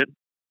patient.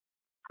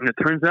 And it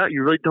turns out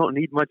you really don't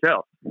need much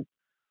else.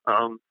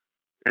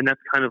 And that's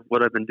kind of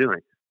what I've been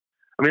doing.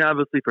 I mean,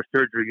 obviously for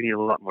surgery, you need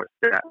a lot more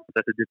staff.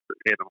 That's a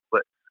different animal.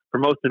 But for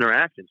most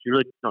interactions, you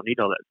really don't need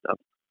all that stuff.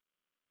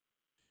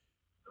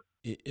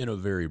 In a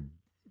very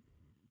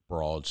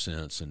broad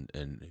sense, and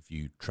if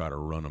you try to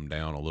run them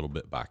down a little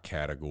bit by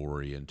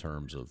category in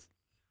terms of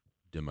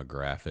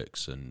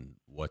demographics and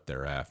what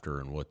they're after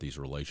and what these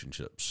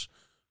relationships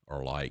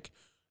are like,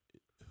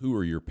 who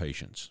are your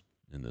patients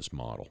in this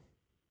model?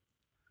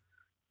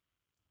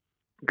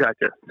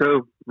 Gotcha.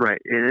 So,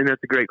 right. And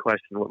that's a great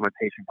question, what my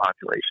patient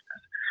population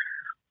is.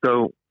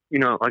 So,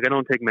 I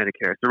don't take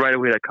Medicare. So right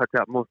away that cuts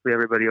out mostly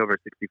everybody over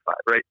 65,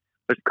 right?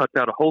 Which cuts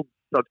out a whole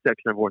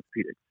subsection of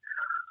orthopedics.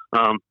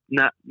 I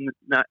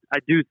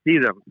do see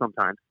them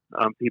sometimes,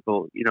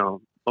 people,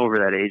 over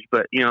that age,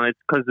 but, it's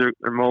because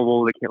they're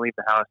mobile, they can't leave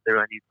the house, they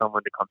really need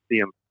someone to come see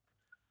them.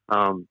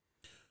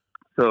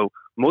 So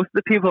most of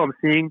the people I'm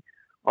seeing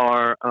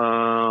are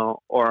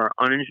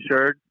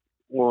uninsured,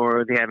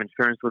 or they have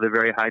insurance with a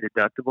very high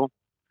deductible,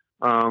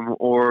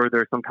 or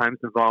they're sometimes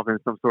involved in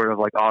some sort of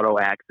like auto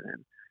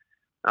accident.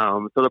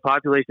 So the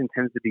population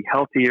tends to be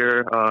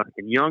healthier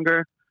and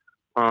younger.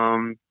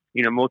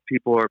 Most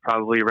people are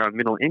probably around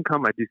middle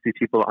income. I do see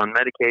people on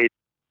Medicaid.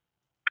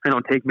 I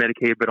don't take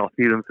Medicaid, but I'll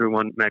see them through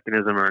one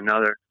mechanism or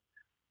another.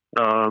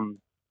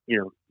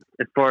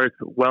 As far as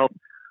wealth,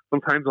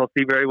 sometimes I'll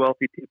see very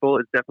wealthy people.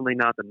 It's definitely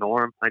not the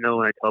norm. I know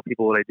when I tell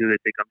people what I do, they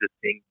think I'm just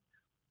seeing,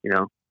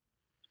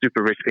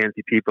 super rich,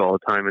 fancy people all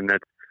the time, and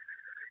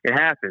it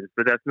happens,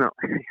 but that's not.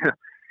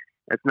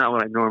 That's not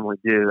what I normally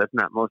do. That's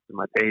not most of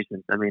my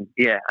patients. I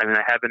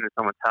have been in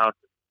someone's house.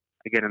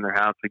 I get in their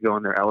house. We go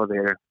in their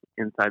elevator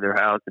inside their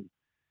house, and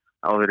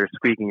elevator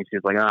squeaking. And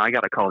she's like, "Oh, I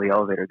got to call the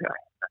elevator guy."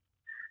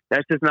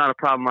 That's just not a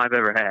problem I've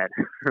ever had.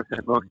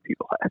 That most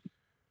people have.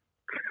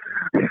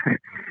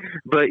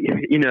 But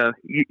you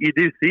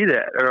do see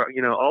that, or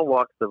all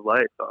walks of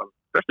life,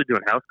 especially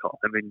doing house calls.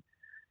 I mean,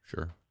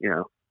 sure.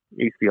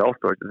 You see all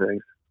sorts of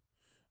things.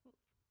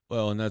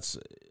 Well, and that's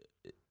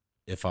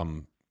if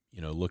I'm.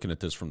 Looking at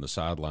this from the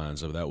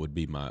sidelines, that would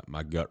be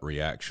my gut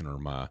reaction, or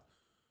my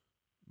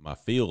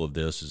feel of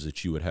this is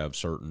that you would have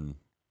certain,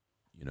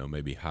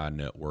 maybe high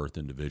net worth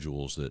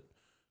individuals that,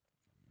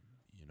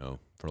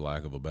 for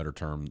lack of a better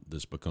term,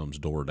 this becomes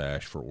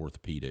DoorDash for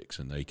orthopedics,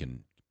 and they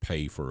can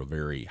pay for a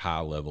very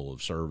high level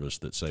of service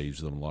that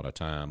saves them a lot of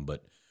time,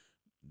 but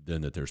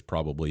then that there's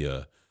probably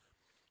a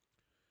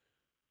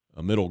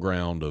middle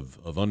ground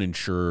of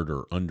uninsured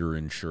or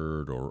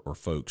underinsured or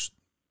folks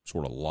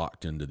sort of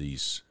locked into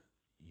these,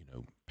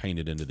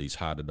 painted into these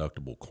high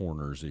deductible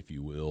corners, if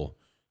you will,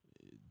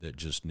 that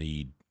just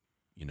need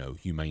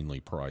humanely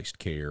priced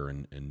care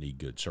and need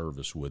good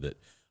service with it.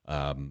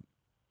 And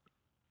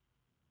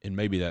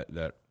maybe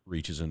that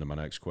reaches into my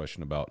next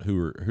question about who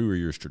are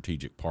your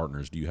strategic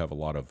partners. Do you have a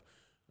lot of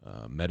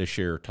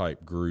Medi-Share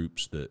type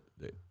groups that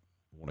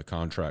want to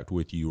contract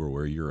with you, or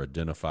where you're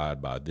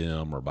identified by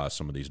them or by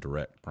some of these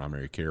direct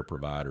primary care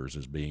providers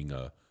as being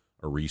a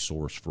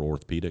resource for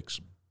orthopedics?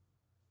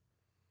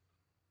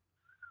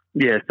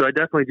 Yeah, so I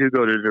definitely do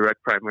go to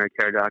direct primary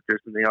care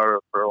doctors, and they are a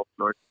referral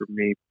source for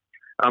me.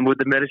 With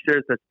the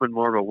Medi-Shares, that's been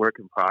more of a work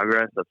in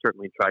progress. I've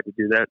certainly tried to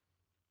do that,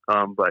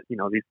 but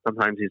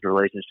sometimes these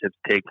relationships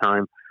take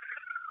time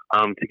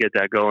to get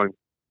that going.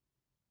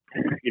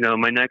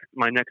 My next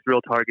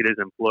real target is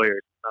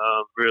employers.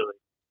 Really,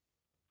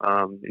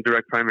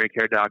 direct primary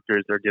care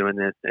doctors are doing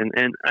this,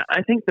 and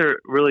I think they're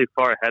really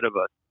far ahead of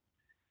us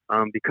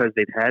because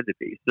they've had to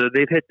be. So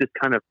they've hit this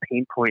kind of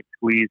pain point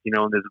squeeze, in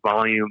this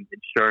volume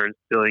insurance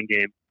billing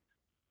game,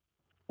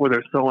 where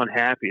they're so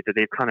unhappy that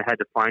they've kind of had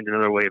to find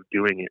another way of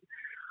doing it.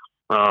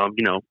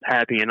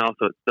 Happy, and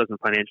also it doesn't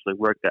financially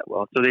work that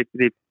well. So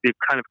they've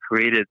kind of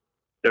created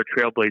their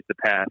trailblaze the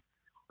path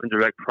in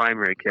direct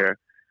primary care.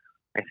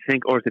 I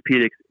think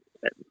orthopedics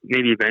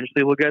maybe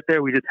eventually will get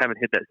there. We just haven't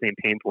hit that same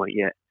pain point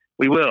yet.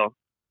 We will,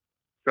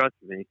 trust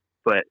me,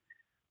 but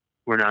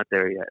we're not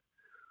there yet.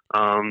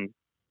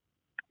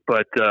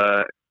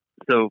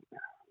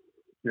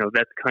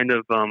 That's kind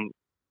of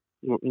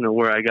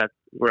where I got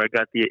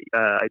the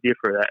idea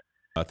for that.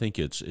 I think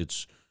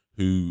it's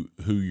who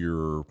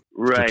your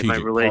my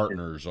strategic relation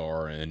partners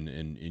are,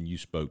 and you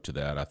spoke to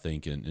that, I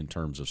think, in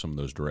terms of some of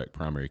those direct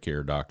primary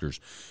care doctors,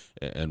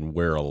 and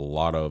where a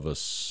lot of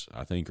us,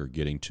 I think, are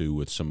getting to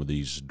with some of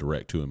these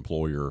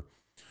direct-to-employer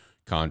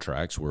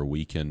contracts, where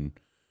we can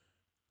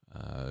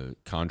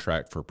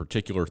contract for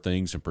particular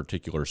things and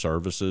particular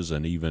services,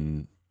 and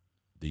even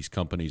these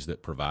companies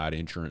that provide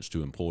insurance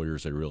to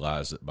employers, they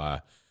realize that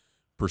by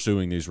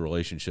pursuing these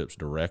relationships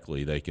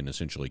directly, they can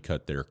essentially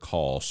cut their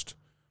cost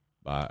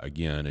by,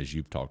 again, as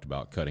you've talked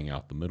about, cutting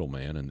out the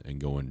middleman and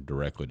going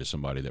directly to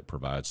somebody that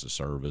provides the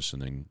service,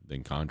 and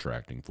then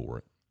contracting for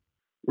it.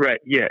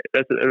 Right. Yeah,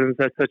 that's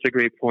such a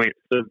great point.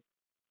 So,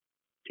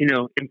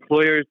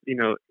 employers,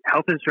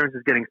 health insurance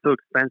is getting so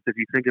expensive.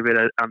 You think of it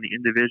on the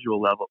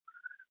individual level,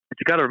 but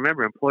you got to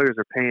remember, employers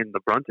are paying the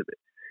brunt of it.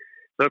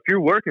 So if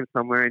you're working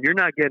somewhere and you're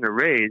not getting a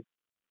raise,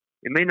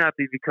 it may not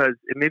be because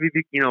it may be,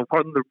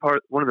 one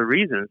of the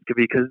reasons could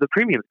be because the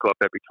premiums go up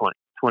every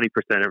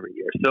 20% every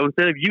year. So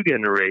instead of you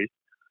getting a raise,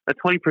 that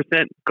 20%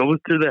 goes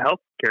to the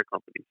healthcare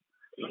companies,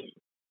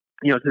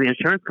 to the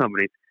insurance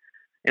companies,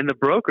 and the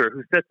broker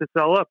who sets this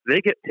all up,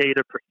 they get paid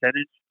a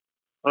percentage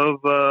of,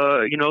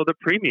 the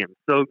premium.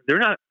 So they're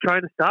not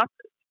trying to stop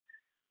this.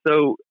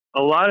 So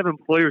a lot of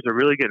employers are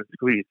really getting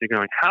squeezed. They're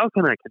going, how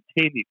can I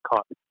contain these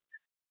costs?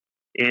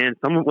 And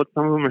what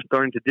some of them are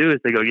starting to do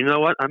is they go, you know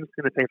what? I'm just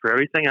going to pay for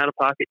everything out of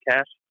pocket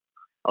cash.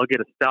 I'll get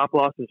a stop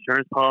loss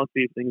insurance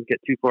policy if things get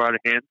too far out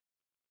of hand.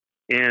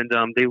 And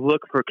they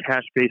look for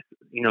cash-based,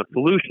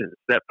 solutions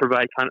that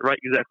provide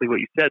exactly what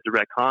you said,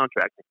 direct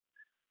contracting.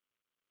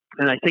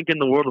 And I think in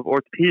the world of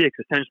orthopedics,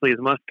 essentially as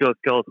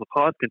musculoskeletal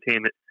cost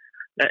containment,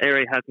 that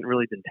area hasn't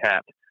really been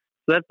tapped.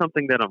 So that's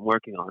something that I'm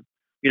working on.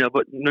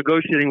 But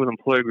negotiating with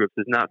employer groups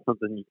is not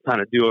something you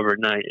kind of do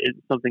overnight. It's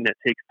something that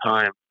takes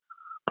time.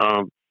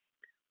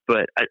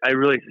 But I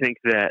really think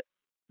that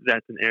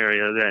that's an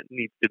area that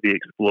needs to be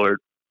explored,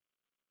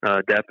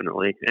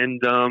 definitely. And,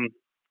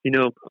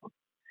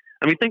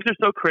 things are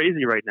so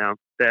crazy right now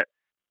that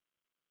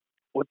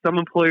what some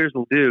employers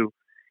will do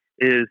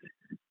is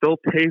they'll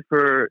pay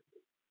for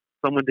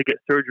someone to get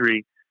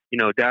surgery,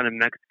 down in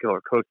Mexico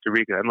or Costa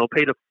Rica, and they'll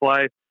pay to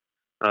fly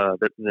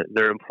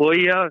their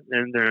employee out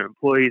and their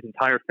employee's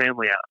entire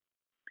family out.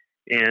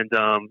 And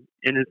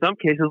in some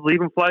cases, they'll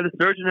even fly the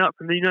surgeon out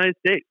from the United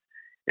States.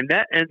 And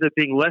that ends up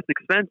being less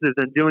expensive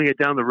than doing it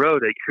down the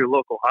road at your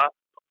local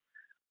hospital.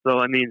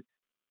 So,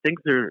 things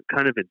are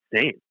kind of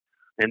insane.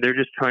 And they're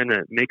just trying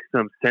to make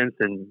some sense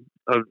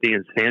of the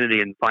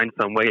insanity and find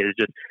some way to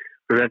just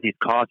prevent these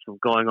costs from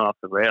going off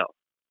the rails.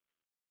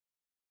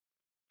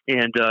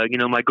 And,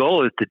 my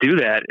goal is to do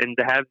that and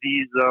to have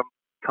these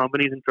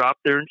companies drop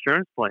their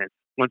insurance plans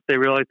once they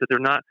realize that they're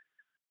not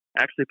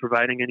actually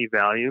providing any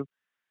value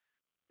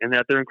and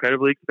that they're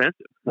incredibly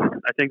expensive.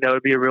 I think that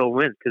would be a real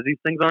win because these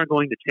things aren't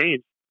going to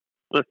change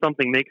unless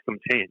something makes them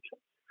change.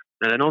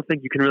 And I don't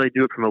think you can really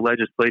do it from a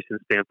legislation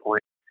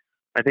standpoint.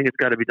 I think it's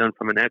got to be done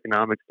from an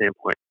economic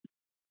standpoint.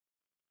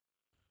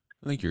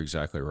 I think you're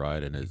exactly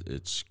right, and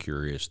it's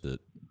curious that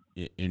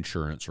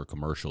insurance or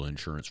commercial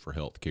insurance for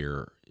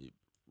healthcare,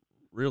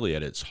 really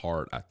at its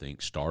heart, I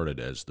think, started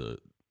as the,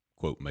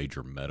 quote,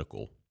 major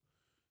medical,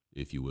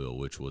 if you will,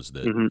 which was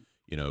that,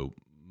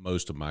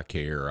 most of my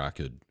care I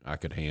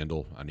could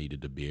handle. I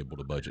needed to be able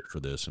to budget for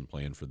this and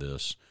plan for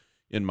this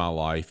in my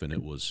life, and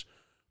it was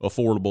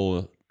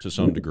affordable to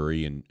some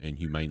degree and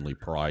humanely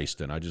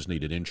priced, and I just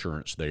needed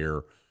insurance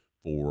there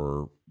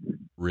for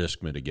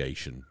risk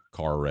mitigation,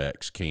 car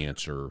wrecks,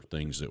 cancer,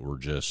 things that were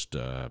just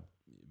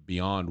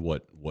beyond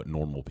what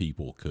normal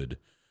people could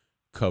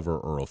cover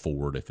or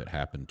afford if it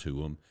happened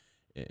to them.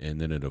 And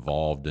then it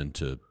evolved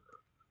into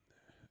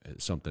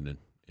something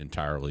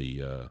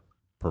entirely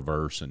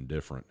perverse and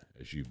different,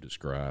 as you've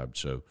described.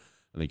 So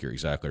I think you're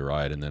exactly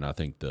right. And then I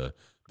think the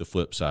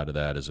flip side of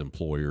that is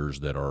employers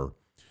that are,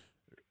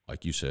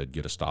 like you said,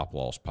 get a stop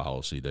loss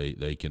policy.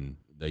 They can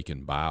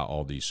buy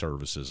all these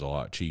services a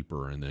lot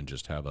cheaper and then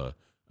just have an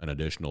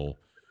additional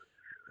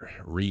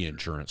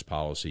reinsurance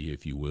policy,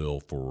 if you will,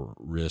 for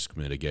risk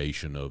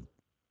mitigation of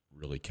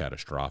really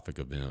catastrophic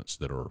events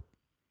that are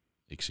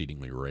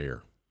exceedingly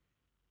rare.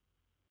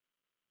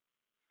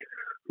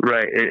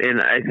 Right,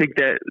 and I think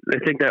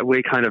that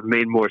way kind of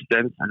made more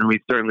sense, and we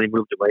certainly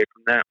moved away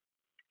from that.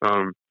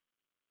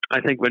 I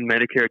think when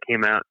Medicare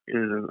came out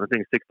in, I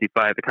think,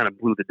 65, it kind of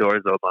blew the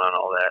doors open on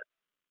all that.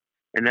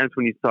 And that's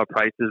when you saw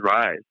prices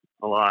rise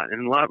a lot.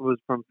 And a lot was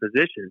from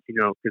physicians,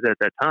 because at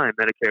that time,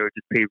 Medicare would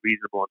just pay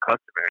reasonable and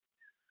customary.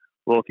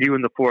 Well, if you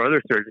and the 4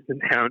 other surgeons in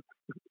town,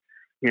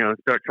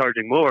 start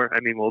charging more,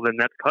 then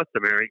that's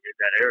customary in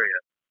that area.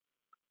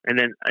 And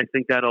then I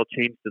think that all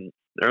changed in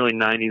the early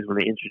 90s when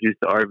they introduced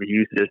the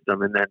RVU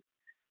system, and then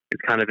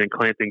it's kind of been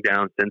clamping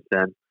down since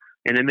then.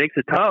 And it makes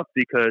it tough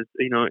because,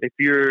 if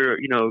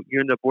you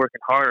end up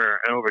working harder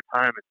and over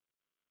time,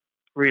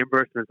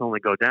 reimbursements only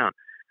go down.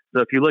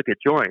 So if you look at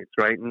joints,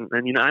 right, and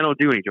I don't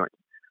do any joints,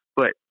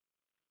 but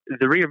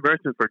the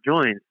reimbursement for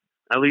joints,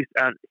 at least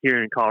out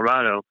here in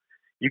Colorado,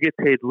 you get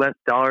paid less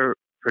dollar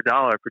per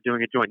dollar for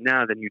doing a joint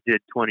now than you did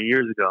 20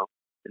 years ago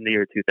in the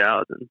year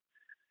 2000.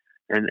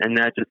 And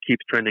that just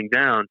keeps trending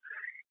down.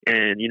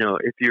 And,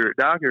 if you're a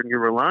doctor and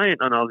you're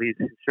reliant on all these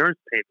insurance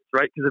payments,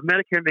 right? Because if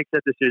Medicare makes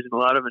that decision, a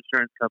lot of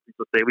insurance companies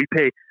will say, we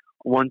pay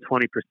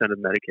 120% of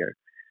Medicare.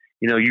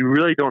 You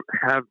really don't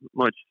have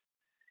much,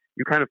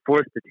 you're kind of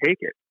forced to take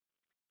it.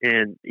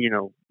 And,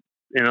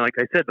 like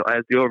I said,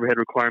 as the overhead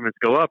requirements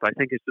go up, I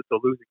think it's just a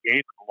losing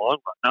game in the long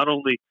run, not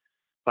only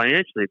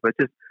financially, but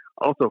just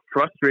also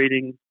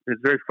frustrating.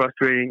 It's very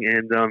frustrating.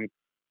 And,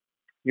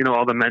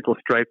 all the mental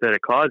strife that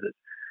it causes.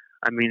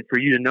 For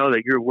you to know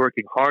that you're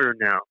working harder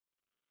now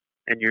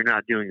and you're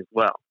not doing as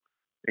well,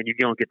 and you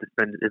don't get to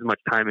spend as much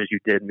time as you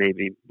did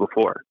maybe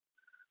before.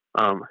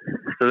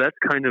 So that's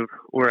kind of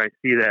where I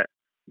see that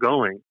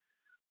going,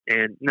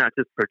 and not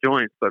just for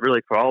joints, but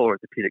really for all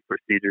orthopedic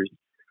procedures.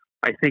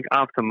 I think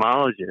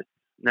ophthalmologists,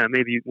 now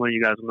maybe one of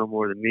you guys will know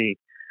more than me,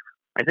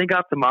 I think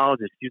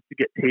ophthalmologists used to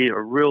get paid a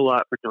real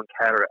lot for doing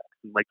cataracts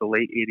in like the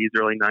late 80s,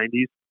 early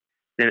 90s.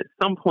 And at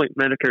some point,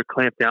 Medicare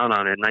clamped down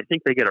on it, and I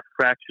think they get a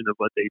fraction of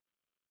what they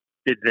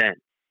did then.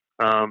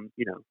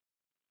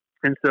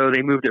 And so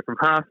they moved it from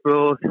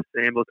hospitals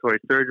to ambulatory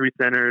surgery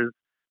centers.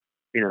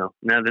 Now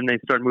then they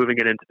started moving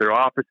it into their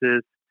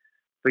offices.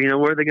 But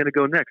where are they going to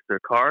go next? Their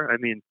car?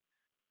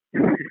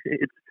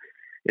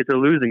 It's a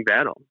losing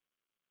battle.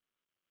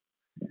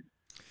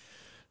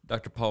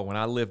 Dr. Paul, when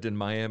I lived in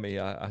Miami,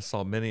 I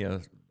saw many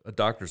a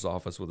doctor's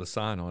office with a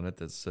sign on it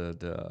that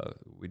said,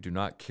 we do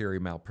not carry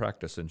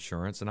malpractice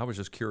insurance. And I was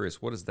just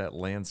curious, what does that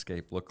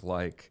landscape look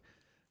like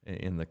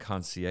in the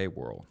concierge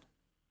world?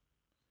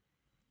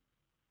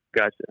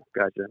 Gotcha.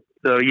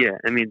 So, yeah,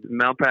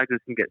 malpractice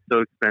can get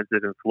so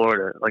expensive in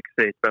Florida, like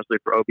I say, especially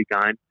for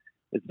OB-GYN.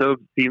 It's so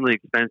obscenely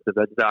expensive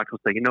that the doctor will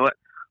say, you know what,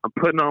 I'm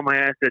putting all my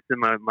assets in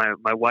my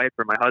wife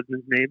or my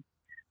husband's name,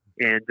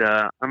 and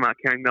I'm not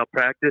carrying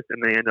malpractice,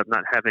 and they end up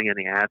not having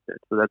any assets.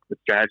 So that's the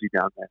strategy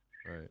down there.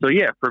 Right. So,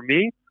 yeah, for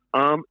me,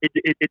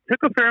 it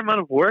took a fair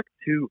amount of work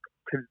to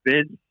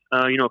convince,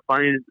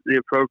 finding the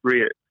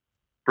appropriate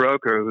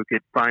broker who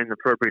could find the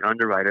appropriate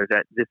underwriter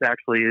that this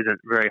actually isn't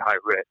very high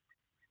risk.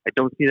 I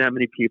don't see that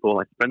many people.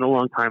 I spend a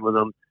long time with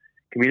them.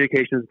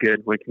 Communication is good.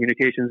 When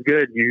communication is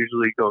good, you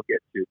usually go get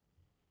to.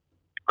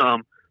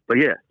 But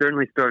yeah,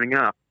 certainly starting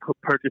off,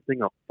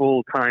 purchasing a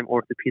full-time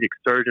orthopedic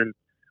surgeon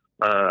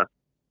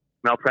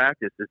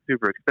malpractice is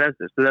super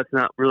expensive. So that's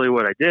not really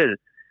what I did,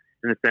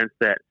 in the sense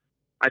that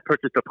I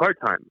purchased a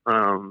part-time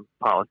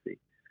policy,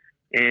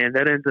 and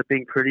that ends up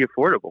being pretty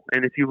affordable.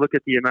 And if you look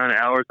at the amount of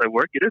hours I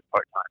work, it is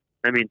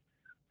part-time.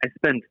 I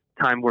spend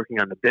time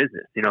working on the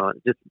business,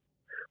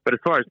 but as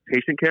far as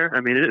patient care,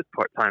 it is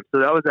part-time.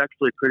 So that was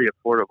actually pretty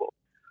affordable.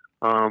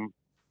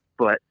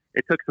 But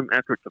it took some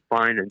effort to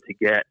find and to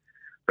get.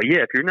 But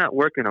yeah, if you're not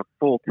working a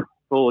full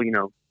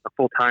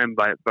time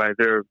by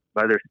their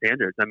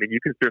standards, you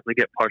can certainly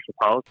get partial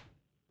policy.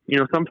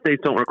 Some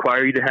states don't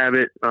require you to have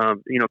it.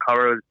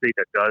 Colorado is a state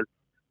that does,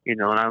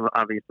 and I'm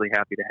obviously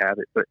happy to have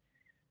it. But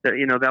that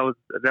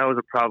was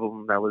a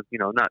problem that was, it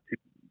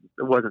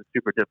wasn't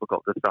super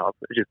difficult to solve.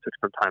 It just took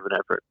some time and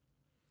effort.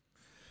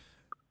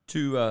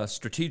 Two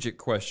strategic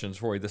questions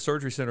for you. The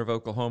Surgery Center of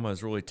Oklahoma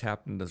has really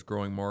tapped into this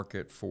growing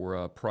market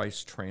for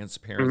price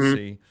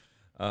transparency,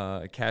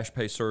 cash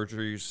pay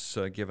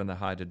surgeries, given the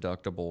high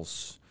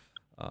deductibles.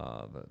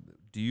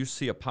 Do you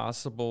see a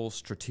possible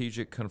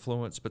strategic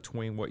confluence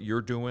between what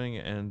you're doing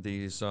and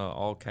these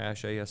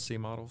all-cash ASC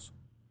models?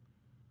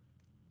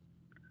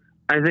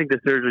 I think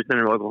the Surgery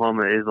Center of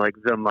Oklahoma is like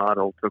the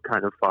model to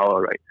kind of follow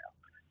right now.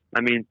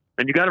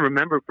 And you got to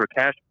remember, for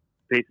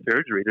cash-based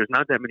surgery, there's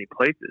not that many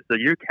places, so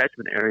your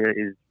catchment area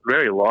is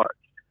very large.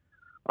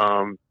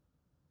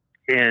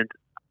 And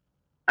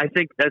I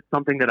think that's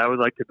something that I would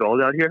like to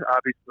build out here.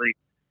 Obviously,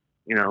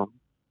 you know,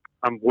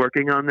 I'm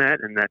working on that,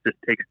 and that just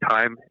takes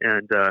time.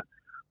 And,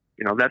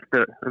 you know, that's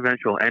the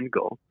eventual end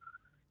goal,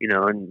 you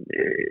know, and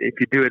if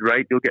you do it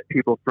right, you'll get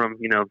people from,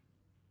 you know,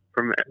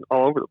 from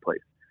all over the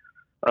place.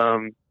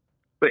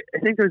 But I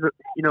think there's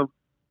you know,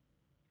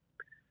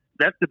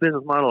 that's the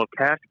business model of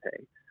cash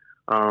pay.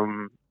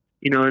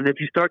 You know, and if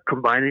you start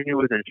combining it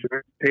with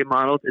insurance pay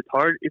models, it's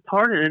hard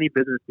in any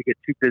business to get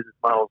two business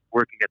models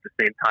working at the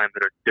same time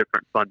that are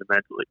different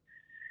fundamentally.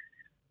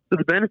 So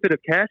the benefit of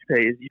cash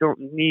pay is you don't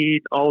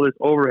need all this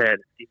overhead,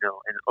 you know,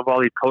 and of all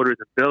these coders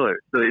and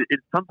billers. So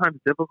it's sometimes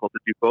difficult to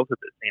do both at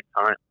the same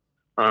time.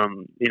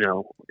 You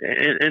know,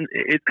 and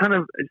it's kind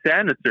of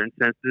sad in a certain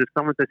sense that if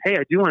someone says, "Hey,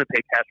 I do want to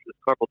pay cash for this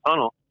carpal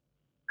tunnel,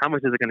 how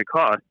much is it going to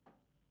cost?"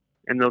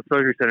 And those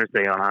surgery centers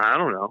say, "Oh, I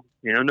don't know.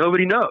 You know,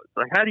 nobody knows."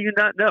 Like, how do you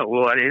not know?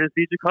 Well,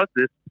 anesthesia costs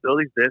this,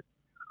 facilities this.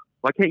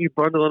 Why can't you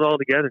bundle it all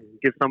together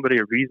and give somebody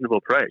a reasonable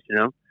price? You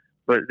know,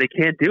 but they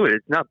can't do it.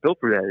 It's not built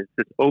for that. It's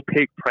this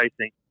opaque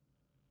pricing,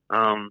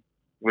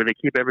 where they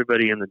keep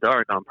everybody in the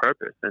dark on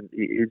purpose. And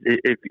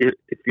if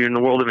you're in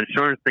the world of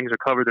insurance, things are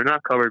covered or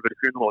not covered. But if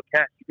you're in the world of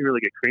cash, you can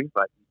really get creamed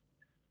by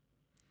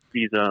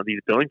these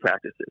billing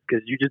practices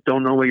because you just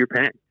don't know what you're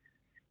paying.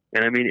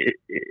 And I mean,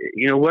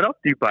 you know, what else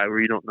do you buy where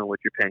you don't know what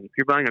you're paying? If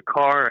you're buying a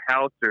car, a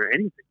house, or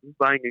anything, you're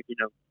buying, you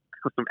know,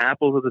 some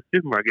apples at the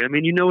supermarket. I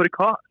mean, you know what it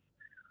costs.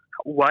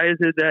 Why is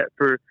it that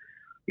for,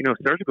 you know,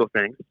 surgical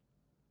things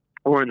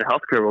or in the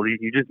healthcare world,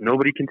 you just,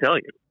 nobody can tell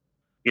you,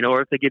 you know,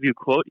 or if they give you a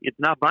quote, it's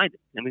not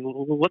binding. I mean,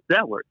 well, what's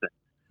that worth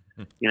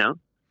then? You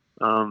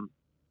know?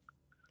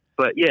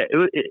 But yeah,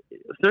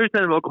 Surgery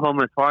Center of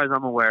Oklahoma, as far as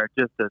I'm aware,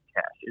 just does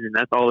cash. And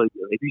that's all they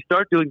do. If you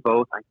start doing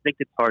both, I think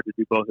it's hard to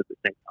do both at the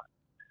same time.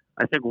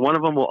 I think one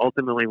of them will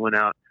ultimately win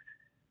out,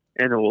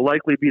 and it will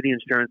likely be the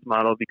insurance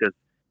model because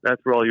that's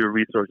where all your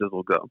resources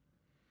will go.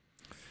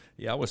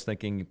 Yeah, I was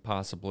thinking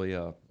possibly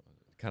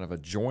kind of a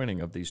joining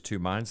of these two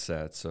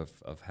mindsets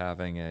of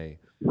having a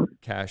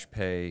cash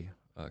pay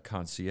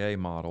concierge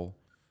model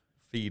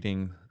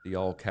feeding the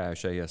all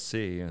cash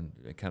ASC and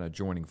kind of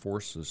joining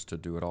forces to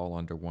do it all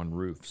under one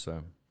roof.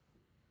 So,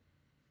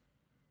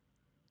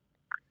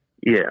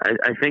 yeah,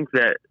 I think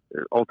that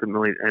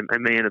ultimately I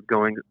may end up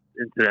going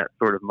into that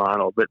sort of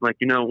model. But, like,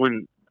 you know,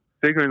 when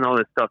figuring all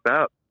this stuff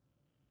out,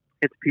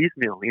 it's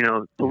piecemeal. You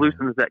know,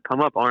 solutions that come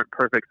up aren't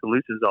perfect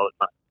solutions all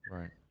the time.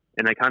 Right.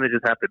 And I kind of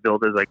just have to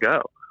build as I go.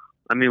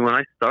 I mean, when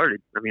I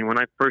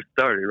first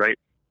started, right,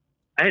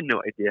 I had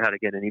no idea how to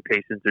get any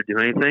patients or do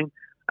anything.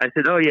 I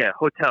said, oh, yeah,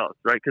 hotels,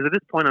 right? Because at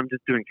this point, I'm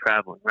just doing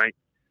traveling, right?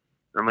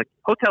 And I'm like,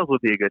 hotels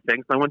would be a good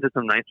thing. So I went to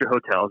some nicer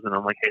hotels, and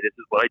I'm like, hey, this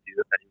is what I do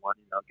if anyone,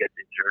 you know, gets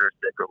injured or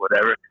sick or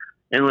whatever.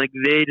 And, like,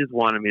 they just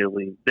wanted me to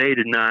leave. They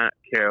did not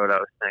care what I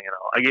was saying at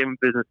all. I gave them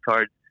business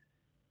cards.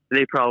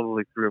 They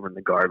probably threw them in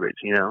the garbage,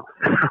 you know?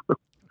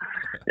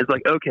 It's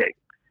like, okay,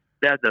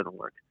 that doesn't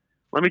work.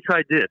 Let me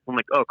try this. I'm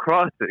like, oh,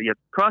 CrossFit. Yeah,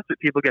 CrossFit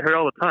people get hurt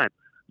all the time.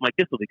 I'm like,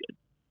 this will be good.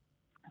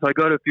 So I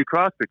go to a few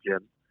CrossFit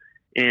gyms,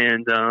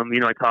 and, you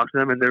know, I talk to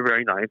them, and they're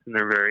very nice, and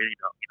they're very, you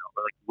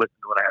know, like, listen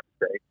to what I have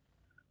to say.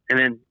 And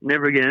then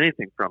never get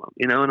anything from them,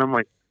 you know? And I'm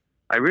like,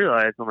 I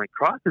realized, I'm like,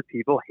 CrossFit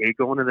people hate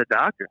going to the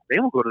doctor. They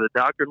won't go to the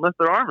doctor unless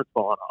their arm is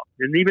falling off.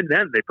 And even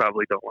then, they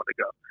probably don't want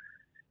to go.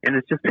 And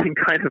it's just been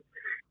kind of,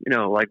 you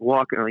know, like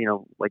walking, you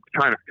know, like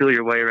trying to feel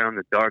your way around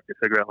the dark to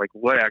figure out, like,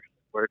 what actually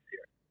works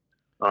here.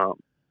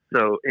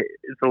 So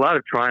it's a lot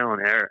of trial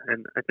and error.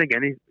 And I think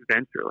any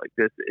venture like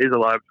this is a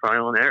lot of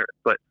trial and error.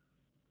 But,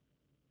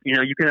 you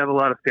know, you can have a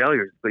lot of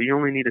failures, but you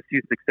only need a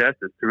few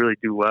successes to really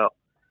do well.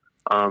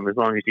 As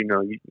long as you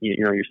know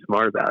you're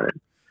smart about it.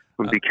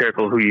 And be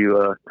careful who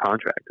you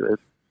contract with.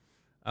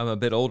 I'm a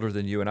bit older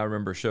than you, and I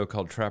remember a show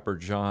called Trapper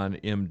John,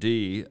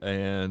 MD,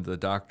 and the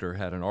doctor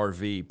had an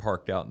RV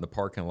parked out in the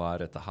parking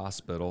lot at the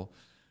hospital.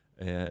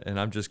 And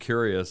I'm just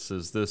curious,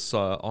 is this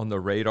on the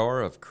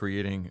radar of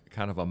creating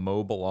kind of a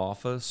mobile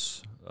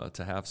office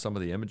to have some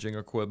of the imaging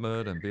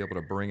equipment and be able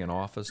to bring an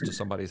office to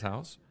somebody's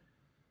house?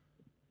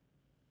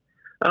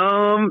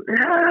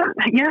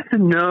 Yes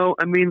and no.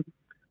 I mean,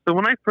 so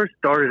when I first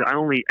started, I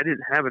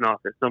didn't have an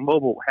office, so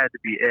mobile had to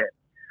be it.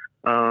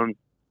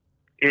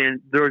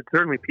 And there are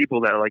certainly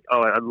people that are like,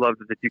 oh, I'd love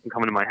that you can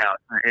come into my house.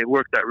 And it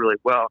worked out really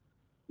well.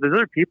 There's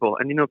other people,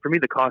 and, you know, for me,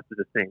 the cost is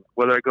the same.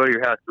 Whether I go to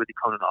your house or whether you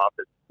come in the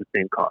office, it's the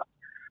same cost.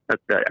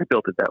 I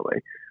built it that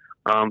way.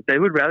 They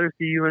would rather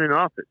see you in an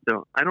office.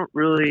 So I don't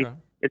really,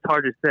 It's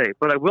hard to say.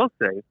 But I will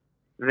say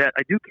that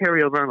I do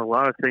carry around a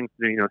lot of things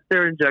to do, you know,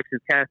 steroid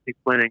injections, casting,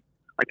 splinting.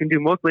 I can do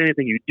mostly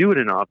anything you do in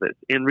an office.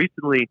 And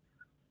recently,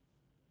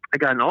 I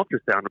got an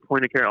ultrasound, a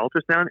point-of-care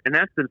ultrasound, and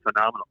that's been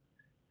phenomenal.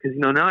 Because,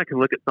 you know, now I can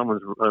look at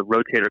someone's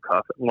rotator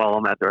cuff while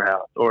I'm at their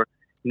house. Or,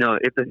 you know,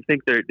 if they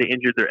think they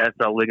injured their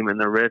SL ligament in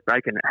their wrist,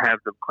 I can have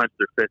them clench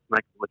their fist and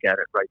I can look at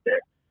it right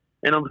there.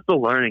 And I'm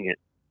still learning it.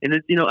 And,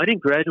 it's, you know, I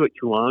didn't graduate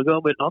too long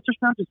ago, but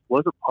ultrasound just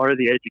wasn't part of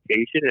the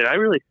education. And I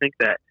really think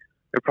that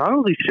it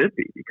probably should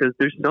be because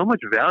there's so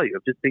much value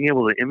of just being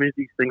able to image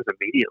these things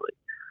immediately.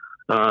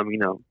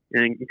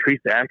 and increase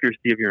the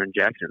accuracy of your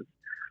injections.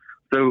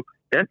 So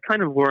that's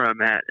kind of where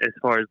I'm at as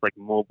far as like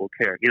mobile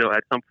care.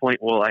 At some point,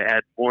 will I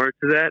add more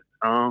to that?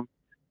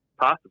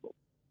 Possible.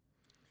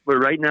 But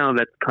right now,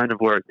 that's kind of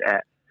where it's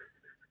at.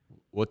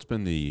 What's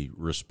been the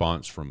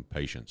response from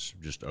patients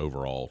just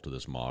overall to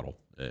this model,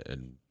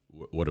 and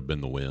what have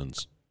been the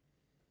wins?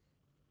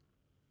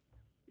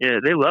 Yeah,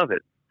 they love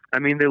it. I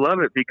mean, they love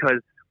it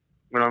because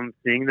when I'm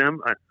seeing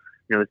them,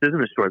 this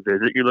isn't a short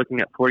visit. You're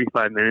looking at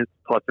 45 minutes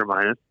plus or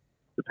minus,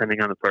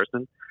 depending on the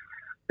person.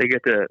 They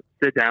get to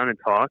sit down and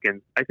talk,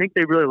 and I think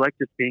they really like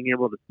just being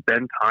able to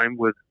spend time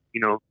with,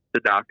 the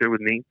doctor,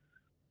 with me,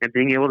 and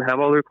being able to have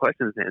all their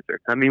questions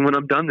answered. I mean, when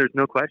I'm done, there's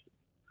no questions.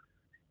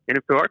 And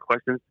if there are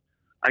questions,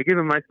 I give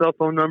them my cell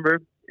phone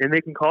number, and they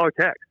can call or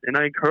text, and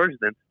I encourage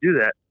them to do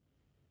that.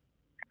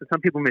 So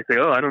some people may say,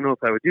 oh, I don't know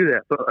if I would do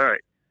that. But all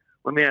right,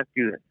 let me ask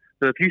you this.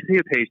 So if you see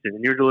a patient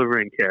and you're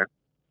delivering care,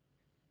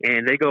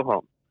 and they go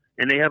home,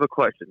 and they have a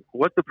question,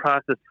 what's the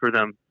process for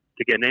them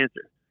to get an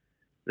answer?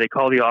 They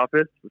call the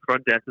office, the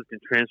front desk can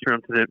transfer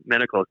them to the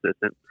medical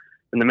assistant,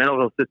 and the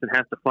medical assistant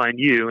has to find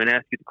you and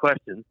ask you the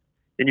question.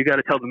 Then you got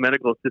to tell the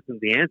medical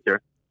assistant the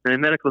answer, and the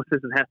medical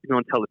assistant has to go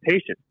and tell the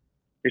patient.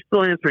 You're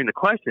still answering the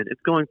question.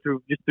 It's going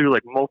through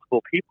like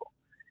multiple people,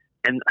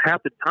 and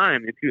half the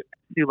time, if you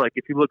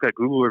look at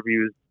Google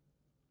reviews,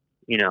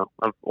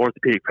 of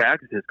orthopedic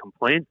practices,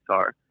 complaints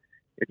are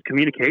it's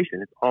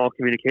communication. It's all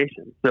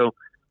communication. So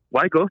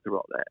why go through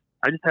all that?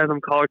 I just have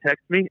them call or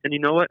text me, and you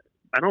know what?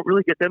 I don't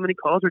really get that many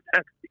calls or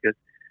texts because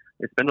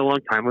I spend a long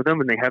time with them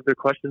and they have their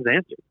questions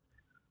answered.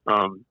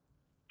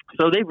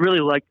 So they really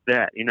like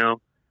that,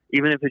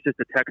 even if it's just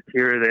a text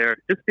here or there,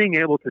 just being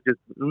able to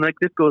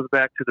this goes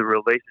back to the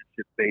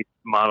relationship-based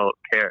model of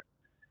care,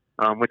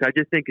 which I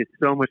just think is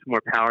so much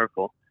more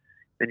powerful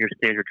than your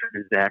standard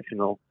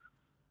transactional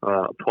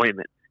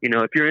appointment.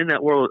 If you're in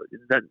that world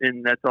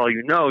and that's all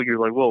you're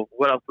like, well,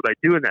 what else would I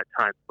do in that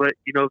time? But,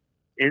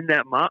 in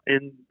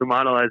the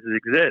model as it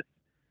exists,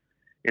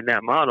 in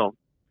that model,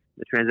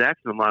 the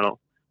transactional model,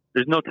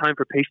 there's no time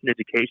for patient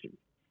education.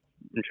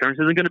 Insurance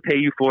isn't going to pay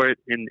you for it,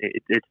 and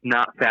it's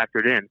not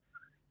factored in.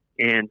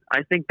 And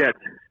I think that's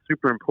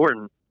super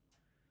important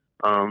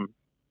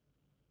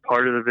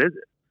part of the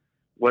visit.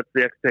 What's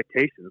the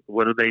expectations?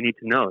 What do they need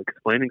to know?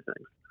 Explaining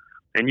things.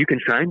 And you can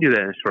try and do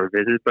that in a short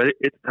visit, but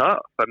it's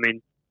tough. I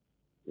mean,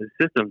 the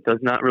system does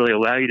not really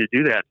allow you to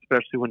do that,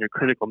 especially when your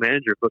clinical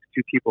manager books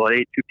 2 people at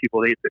 8, 2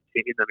 people at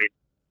 8:15. I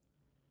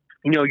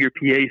mean, your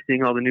PA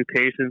seeing all the new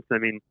patients. I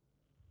mean,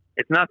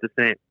 it's not the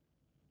same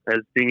as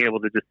being able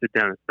to just sit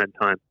down and spend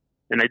time.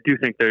 And I do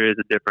think there is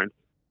a difference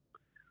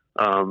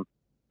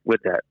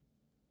with that.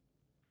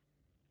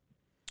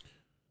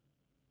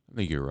 I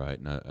think you're right.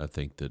 And I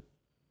think that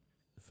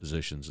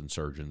physicians and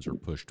surgeons are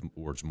pushed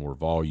towards more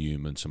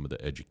volume, and some of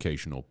the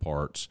educational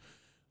parts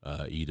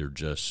either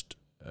just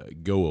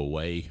go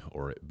away,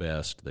 or at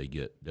best they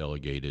get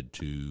delegated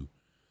to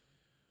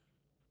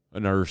a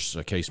nurse,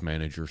 a case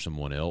manager,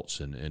 someone else,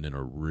 and in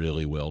a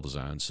really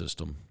well-designed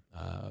system,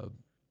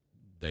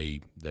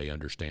 they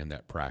understand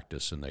that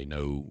practice and they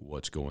know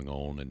what's going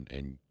on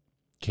and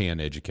can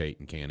educate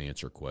and can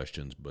answer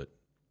questions, but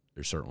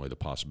there's certainly the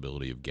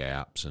possibility of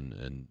gaps,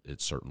 and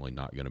it's certainly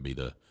not going to be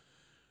the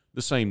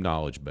same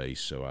knowledge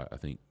base. So I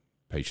think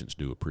patients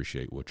do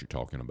appreciate what you're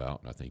talking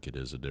about, and I think it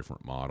is a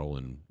different model,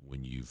 and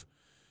when you've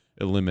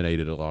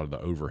eliminated a lot of the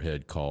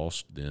overhead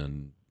cost,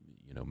 then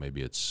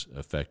maybe it's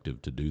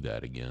effective to do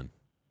that again.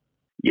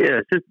 Yeah,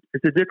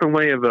 it's a different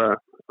way of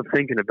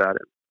thinking about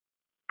it.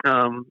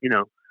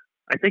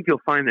 I think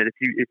you'll find that if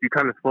you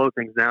kind of slow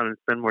things down and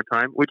spend more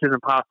time, which is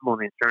impossible in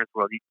the insurance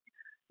world,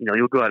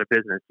 you'll go out of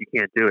business. You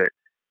can't do it.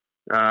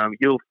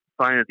 You'll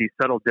find that these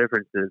subtle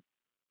differences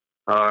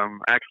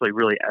actually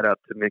really add up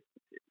to make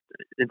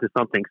into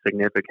something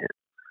significant.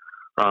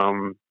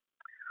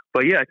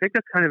 But yeah, I think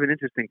that's kind of an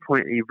interesting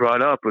point that you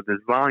brought up with this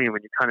volume,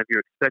 and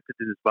you're expected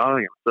to this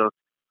volume. So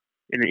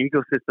in the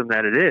ecosystem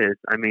that it is,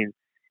 I mean,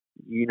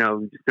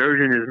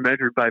 surgeon is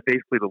measured by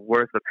basically the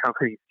worth of how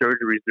many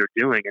surgeries they're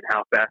doing and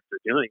how fast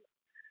they're doing it.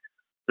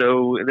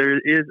 So there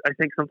is, I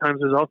think sometimes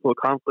there's also a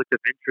conflict of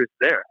interest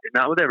there, and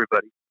not with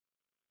everybody.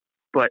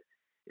 But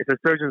if a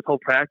surgeon's whole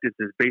practice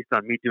is based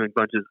on me doing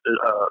surgeons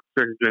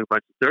doing a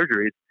bunch of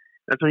surgeries,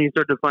 that's when you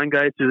start to find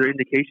guys whose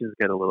indications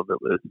get a little bit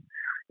loose.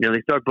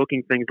 They start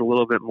booking things a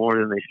little bit more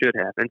than they should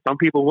have, and some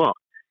people won't.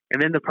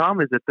 And then the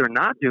problem is that they're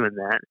not doing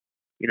that,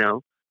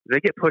 they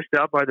get pushed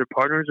out by their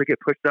partners or get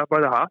pushed out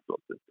by the hospital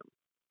system.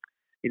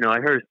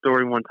 I heard a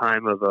story one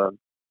time of it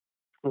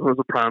was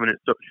a prominent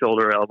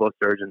shoulder elbow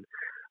surgeon,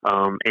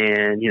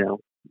 and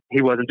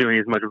he wasn't doing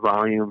as much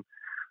volume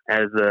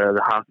as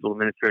the hospital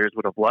administrators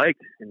would have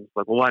liked. And it's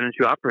like, well, why didn't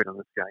you operate on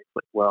this guy? It's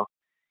like, well,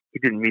 he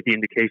didn't meet the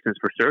indications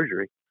for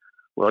surgery.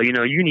 Well, you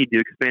need to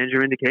expand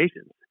your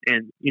indications,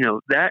 and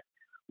that,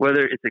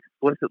 whether it's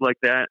explicit like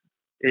that,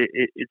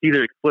 it's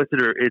either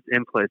explicit or it's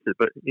implicit,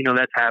 but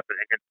that's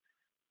happening. And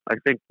I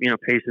think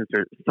patients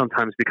are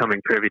sometimes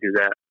becoming privy to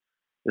that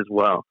as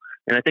well.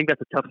 And I think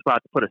that's a tough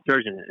spot to put a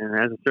surgeon in. And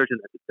as a surgeon,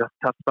 that's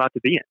a tough spot to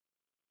be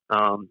in.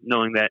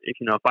 knowing that if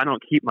I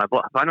don't keep my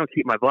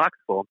blocks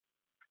full,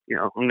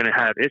 I'm going to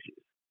have issues.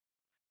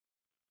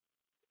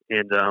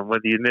 And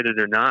whether you admit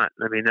it or not,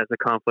 I mean, that's a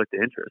conflict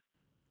of interest.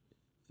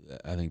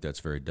 I think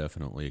that's very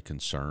definitely a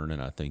concern,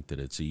 and I think that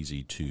it's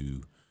easy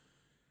to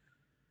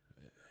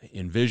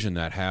envision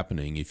that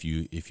happening if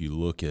you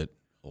look at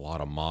a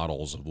lot of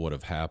models of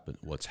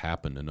what's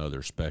happened in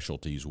other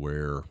specialties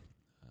where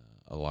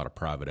a lot of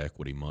private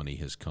equity money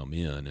has come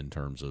in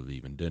terms of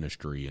even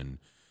dentistry and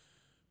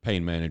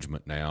pain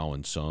management now,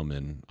 and some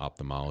in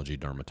ophthalmology,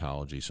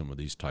 dermatology, some of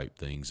these type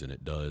things, and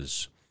it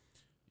does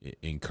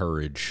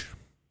encourage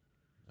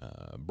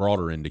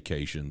broader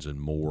indications and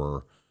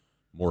more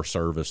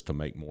service to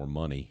make more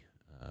money.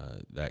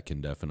 That can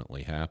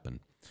definitely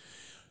happen.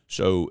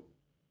 So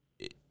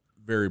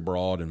very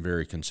broad and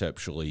very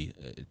conceptually,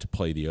 to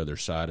play the other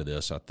side of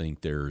this, I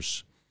think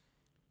there's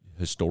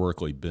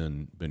historically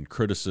been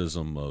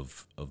criticism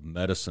of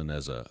medicine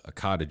as a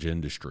cottage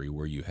industry,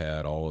 where you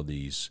had all of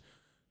these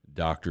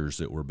doctors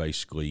that were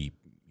basically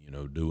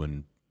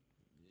doing,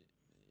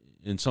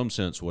 in some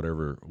sense,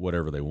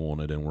 whatever they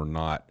wanted, and we're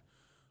not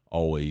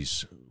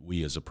always,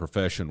 we as a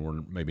profession,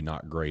 we're maybe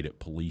not great at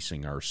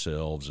policing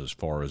ourselves as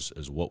far as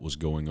what was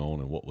going on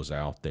and what was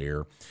out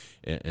there.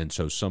 And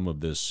so some of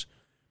this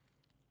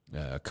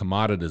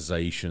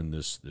commoditization,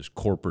 this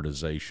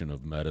corporatization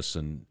of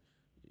medicine,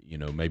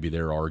 maybe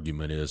their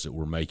argument is that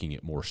we're making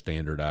it more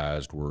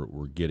standardized,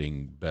 we're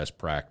getting best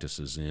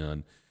practices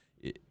in.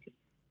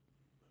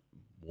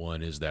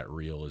 One, is that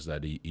real? Is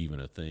that even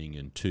a thing?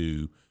 And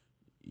two,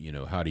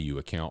 how do you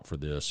account for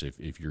this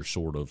if you're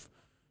sort of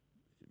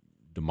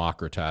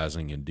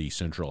democratizing and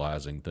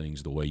decentralizing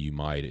things the way you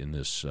might in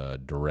this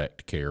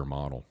direct care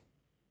model?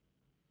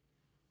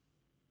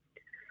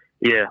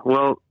 Yeah,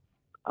 well,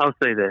 I'll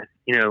say this.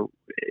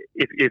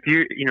 If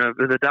you're,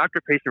 the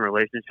doctor-patient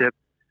relationship,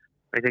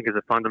 I think, is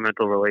a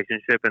fundamental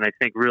relationship, and I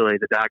think really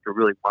the doctor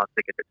really wants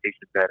to get the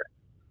patient better.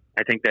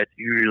 I think that's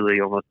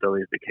usually almost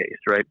always the case,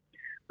 right?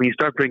 When you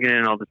start bringing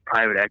in all this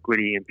private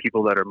equity and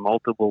people that are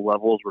multiple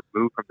levels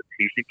removed from the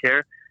patient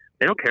care,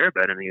 they don't care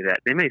about any of that.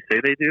 They may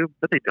say they do,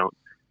 but they don't.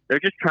 They're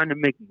just trying to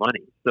make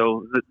money.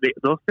 So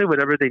they'll say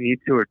whatever they need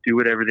to or do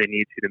whatever they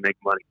need to make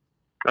money.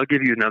 I'll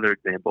give you another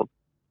example.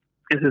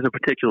 This is a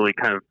particularly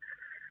kind of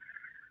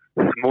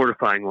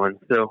mortifying one.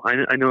 So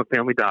I know a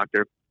family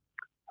doctor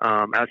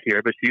out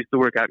here, but she used to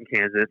work out in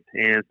Kansas,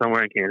 and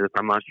somewhere in Kansas,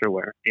 I'm not sure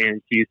where.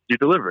 And she used to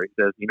do deliveries,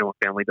 as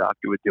a family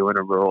doctor would do in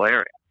a rural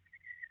area.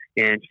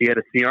 And she had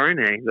a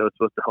CRNA that was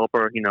supposed to help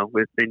her,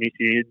 with they needed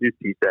to do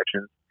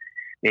C-sections.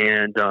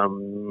 And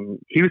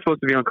he was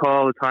supposed to be on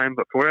call all the time,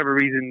 but for whatever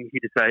reason, he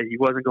decided he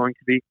wasn't going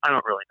to be. I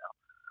don't really know.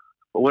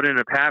 But what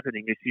ended up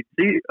happening is she'd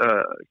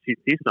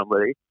see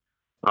somebody,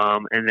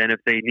 and then if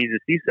they needed a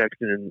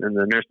C-section and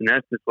the nurse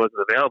anesthetist wasn't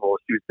available,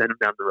 she would send them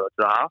down the road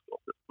to the hospital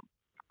system,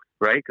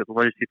 right? Because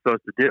what is she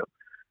supposed to do,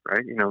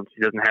 right?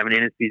 She doesn't have an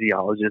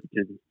anesthesiologist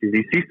to do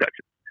these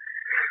C-sections.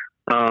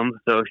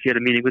 So she had a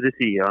meeting with the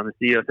CEO, and the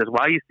CEO says,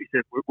 "Why?" He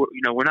said,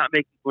 "We're not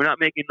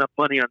making enough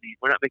money on these.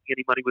 We're not making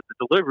any money with the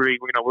delivery.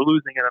 We're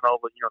losing it on all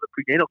the the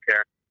prenatal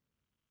care.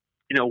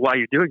 Why are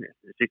you doing this?"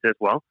 And she says,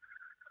 "Well,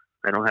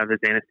 I don't have this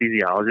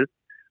anesthesiologist,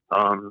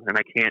 and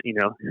I can't do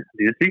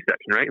the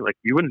C-section, right? Like,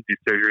 you wouldn't do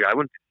surgery. I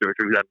wouldn't do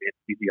surgery without an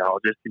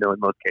anesthesiologist. In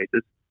most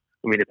cases.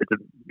 I mean, if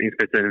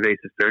it's an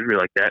invasive surgery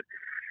like that."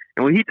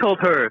 And what he told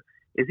her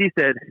is, he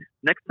said,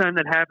 "Next time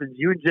that happens,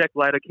 you inject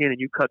lidocaine and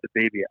you cut the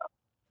baby out."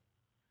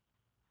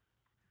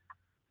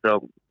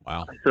 So,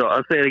 wow. So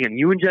I'll say it again.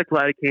 You inject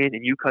lidocaine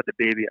and you cut the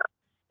baby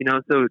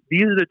out. So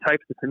these are the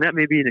types of, and that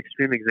may be an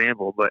extreme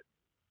example, but,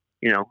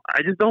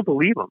 I just don't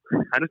believe them.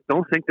 I just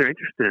don't think they're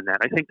interested in that.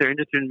 I think they're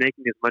interested in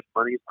making as much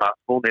money as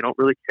possible. They don't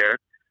really care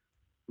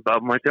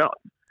about much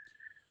else.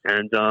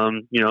 And,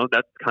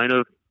 that's kind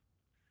of,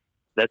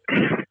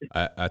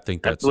 I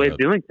think that's the way of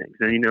doing things.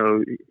 And,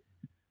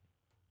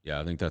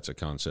 yeah, I think that's a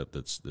concept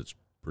that's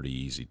pretty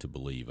easy to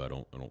believe. I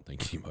don't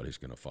think anybody's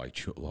going to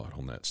fight you a lot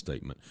on that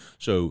statement.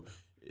 So,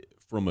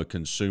 from a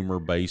consumer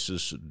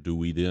basis, do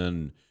we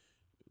then,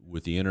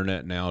 with the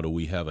internet now, do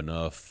we have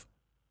enough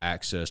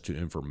access to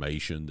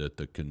information that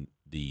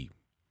the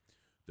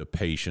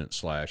patient /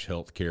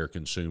 healthcare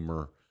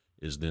consumer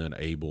is then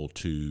able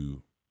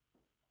to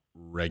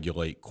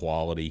regulate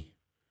quality,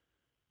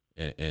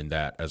 and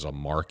that as a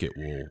market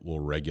will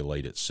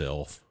regulate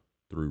itself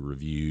through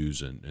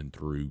reviews and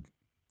through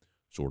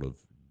sort of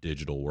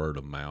digital word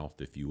of mouth,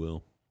 if you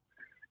will?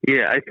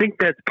 Yeah, I think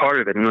that's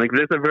part of it. And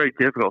that's a very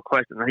difficult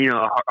question.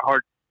 A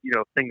hard,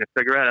 thing to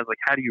figure out is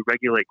how do you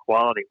regulate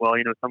quality? Well,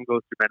 some go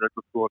through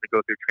medical school, they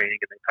go through training,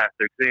 and they pass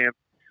their exam.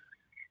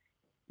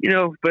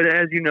 But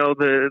as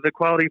the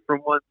quality from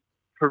one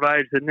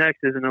provider to the next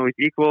isn't always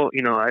equal.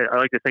 I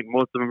like to think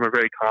most of them are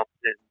very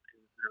competent,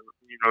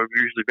 and,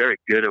 usually very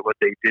good at what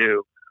they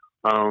do.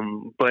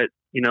 But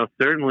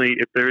certainly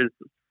if there is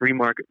free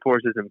market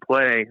forces in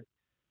play,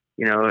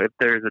 if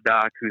there's a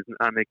doc who's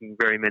not making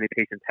very many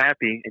patients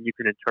happy, and you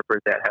can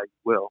interpret that how you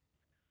will,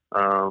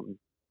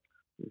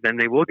 then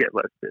they will get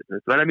less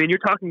business. But I mean, you're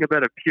talking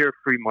about a pure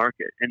free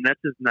market, and that's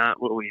just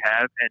not what we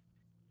have. And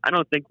I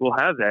don't think we'll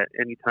have that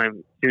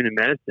anytime soon in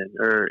medicine.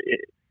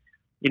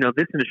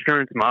 This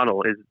insurance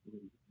model is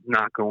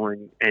not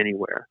going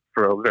anywhere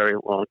for a very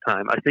long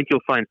time. I think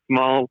you'll find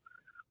small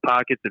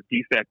pockets of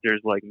defectors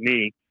like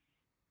me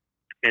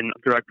and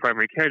direct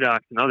primary care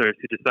docs and others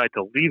who decide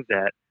to leave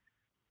that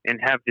and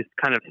have this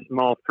kind of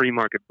small free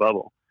market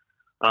bubble.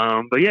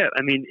 But yeah,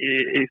 I mean,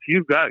 if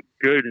you've got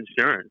good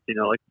insurance,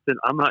 like I said,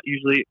 I'm not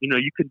usually,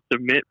 you can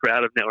submit for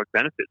out of network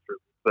benefits,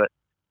 but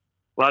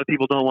a lot of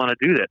people don't want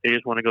to do that. They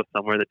just want to go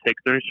somewhere that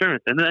takes their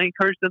insurance, and then I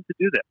encourage them to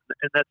do that,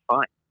 and that's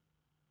fine.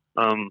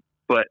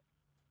 But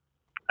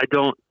I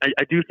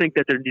do think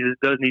that there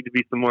does need to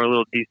be some more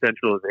little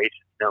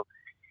decentralization.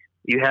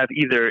 You have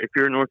either, if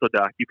you're an ortho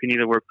doc, you can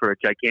either work for a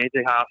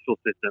gigantic hospital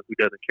system who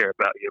doesn't care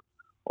about you,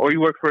 or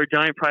you work for a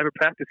giant private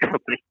practice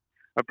company,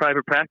 a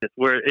private practice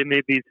where it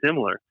may be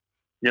similar.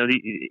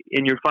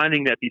 And you're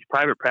finding that these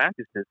private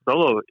practices,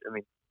 solo, I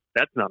mean,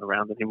 that's not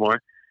around anymore.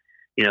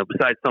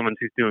 Besides someone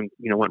who's doing,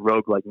 went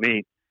rogue like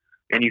me,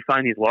 and you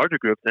find these larger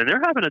groups, and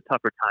they're having a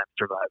tougher time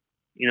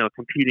surviving,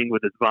 competing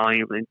with this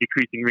volume and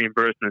decreasing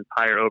reimbursements,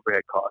 higher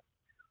overhead costs.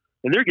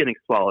 And they're getting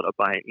swallowed up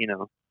by,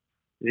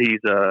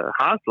 these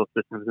hospital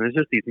systems, and it's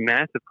just these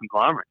massive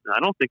conglomerates. And I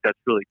don't think that's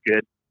really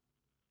good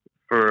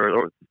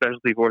for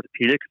specialty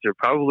orthopedics or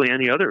probably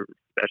any other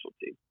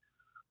specialty.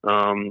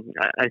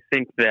 I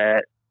think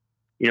that,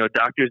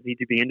 doctors need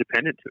to be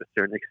independent to a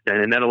certain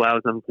extent, and that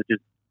allows them to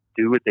just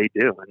do what they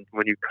do. And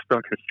when you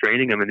start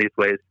constraining them in these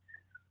ways,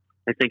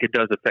 I think it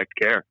does affect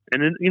care.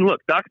 And then, look,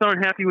 docs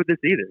aren't happy with this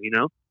either,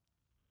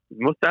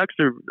 Most docs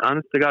are,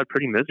 honest to God,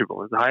 pretty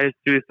miserable. It's the highest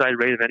suicide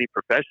rate of any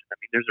profession. I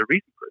mean, there's a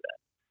reason for that.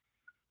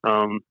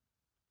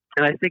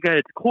 And I think at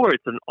its core,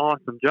 it's an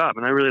awesome job,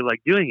 and I really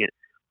like doing it.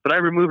 But I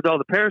removed all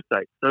the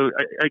parasites, so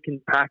I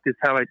can practice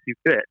how I see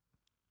fit.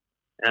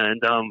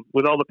 And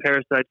with all the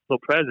parasites still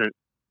present,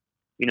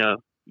 you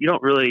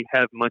don't really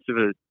have much of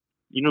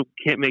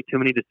can't make too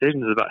many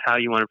decisions about how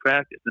you want to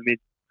practice. I mean,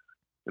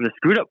 and the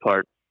screwed up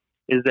part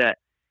is that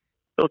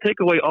they'll take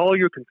away all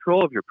your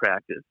control of your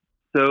practice.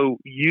 So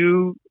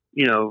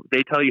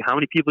they tell you how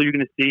many people you're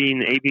going to see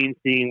and A, B, and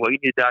C, and what you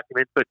need to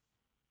document, but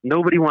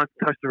nobody wants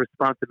to touch the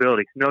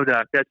responsibility. No,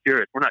 doc, that's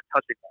yours. We're not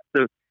touching that.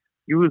 So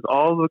you lose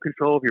all the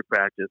control of your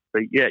practice,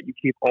 but yet you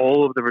keep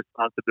all of the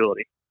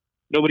responsibility.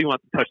 Nobody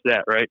wants to touch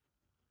that, right?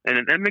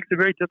 And that makes a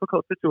very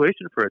difficult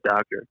situation for a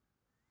doctor.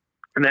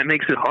 And that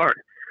makes it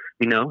hard.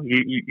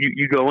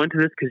 You go into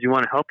this because you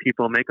want to help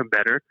people and make them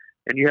better,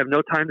 and you have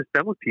no time to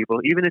spend with people.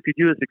 Even if you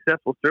do a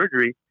successful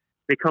surgery,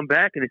 they come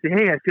back and they say,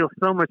 "Hey, I feel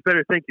so much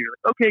better. Thank you." You're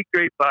like, "Okay,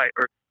 great, bye."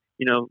 Or,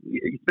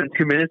 you spend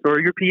 2 minutes, or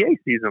your PA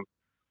sees them.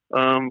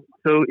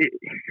 So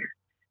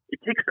it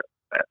takes,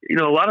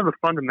 a lot of the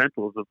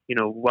fundamentals of,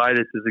 why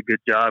this is a good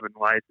job and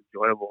why it's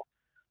enjoyable,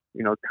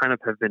 kind of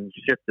have been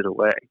shifted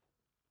away.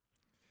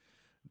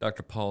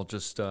 Dr. Paul,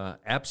 just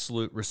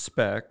absolute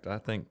respect. I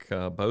think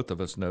both of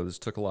us know this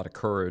took a lot of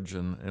courage,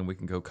 and we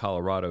can go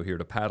Colorado here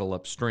to paddle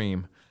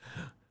upstream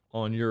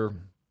on your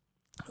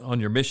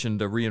mission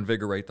to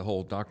reinvigorate the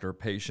whole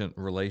doctor-patient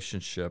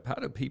relationship. How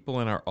do people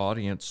in our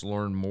audience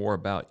learn more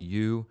about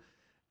you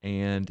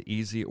and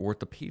Easy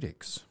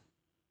Orthopedics?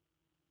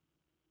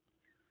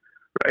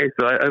 Right.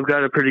 So I've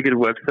got a pretty good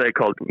website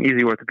called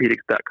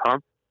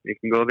easyorthopedics.com. You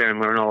can go there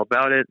and learn all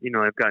about it.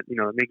 I've got,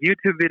 I make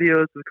YouTube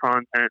videos with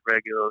content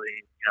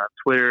regularly,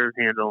 Twitter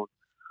handles,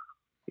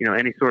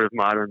 any sort of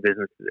modern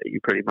business that you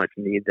pretty much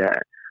need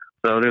that.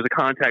 So there's a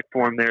contact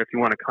form there if you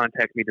want to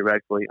contact me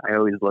directly. I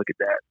always look at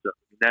that. So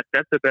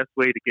that's the best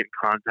way to get in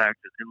contact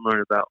and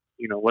learn about,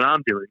 what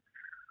I'm doing.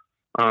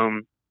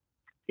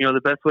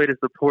 The best way to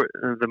support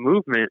the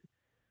movement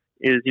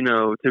is,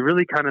 to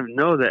really kind of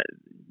know that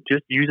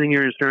just using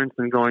your insurance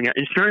and going out,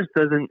 insurance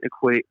doesn't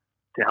equate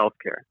to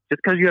healthcare.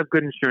 Just because you have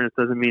good insurance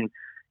doesn't mean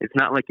it's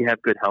not like you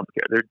have good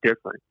healthcare. They're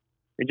different.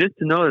 And just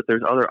to know that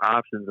there's other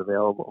options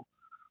available,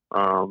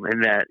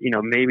 and that,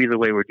 maybe the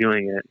way we're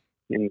doing it,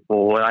 and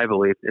what I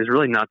believe, is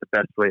really not the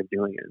best way of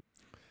doing it.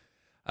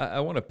 I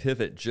want to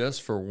pivot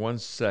just for 1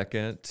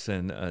 second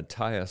and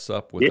tie us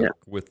up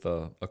with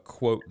a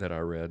quote that I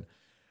read.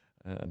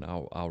 And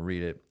I'll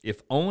read it.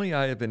 "If only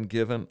I had been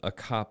given a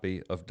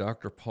copy of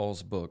Dr.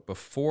 Paul's book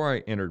before I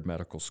entered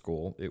medical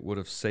school, it would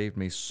have saved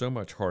me so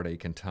much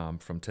heartache and time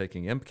from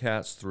taking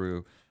MCATs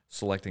through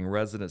selecting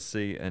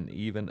residency and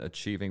even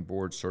achieving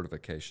board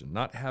certification.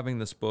 Not having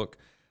this book,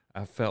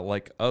 I felt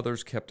like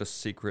others kept a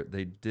secret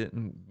they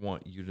didn't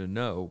want you to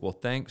know. Well,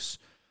 thanks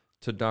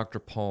to Dr.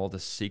 Paul, the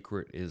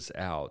secret is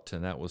out."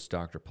 And that was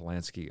Dr.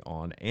 Polansky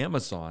on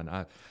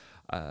Amazon.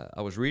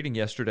 I was reading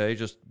yesterday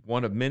just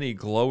one of many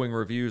glowing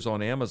reviews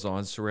on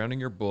Amazon surrounding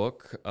your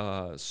book.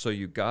 So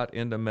you got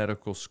into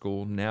medical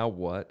school. Now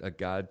what? A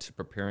guide to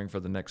preparing for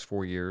the next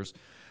 4 years.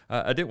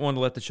 I didn't want to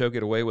let the show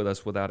get away with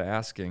us without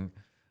asking.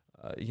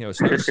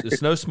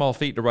 It's no small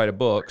feat to write a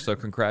book, so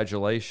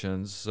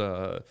congratulations.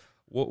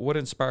 What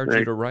inspired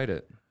you to write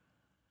it?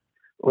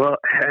 Well,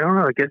 I don't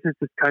know. I guess it's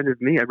just kind of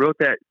me. I wrote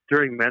that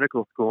during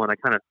medical school, and I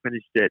kind of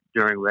finished it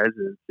during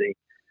residency.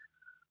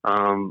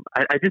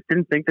 I just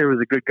didn't think there was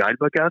a good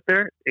guidebook out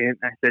there, and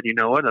I said, you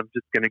know what, I'm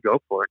just going to go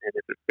for it. And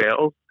if it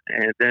fails,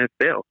 and then it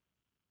fails.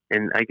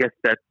 And I guess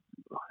that's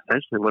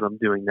essentially what I'm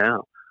doing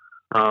now.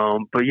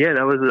 But yeah,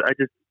 I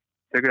just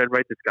figured I'd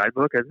write this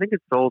guidebook. I think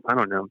it's sold, I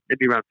don't know,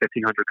 maybe around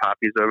 1,500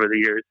 copies over the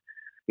years.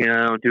 You know,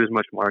 I don't do as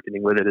much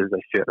marketing with it as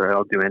I should, or I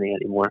don't do any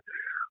anymore.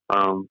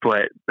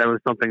 But that was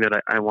something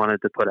that I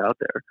wanted to put out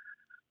there.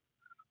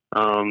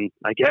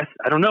 I guess,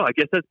 I don't know. I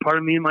guess that's part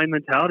of me and my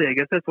mentality. I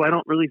guess that's why I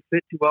don't really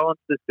fit too well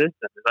into the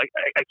system. It's like,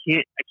 I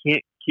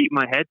can't keep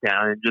my head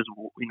down and just,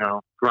 you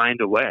know,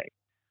 grind away.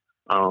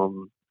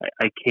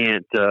 I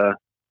can't,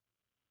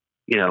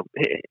 you know,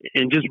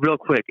 and just real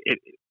quick,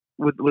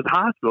 with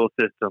hospital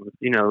systems,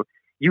 you know,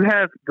 you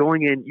have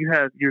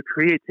your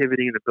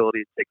creativity and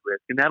ability to take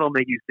risks, and that'll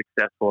make you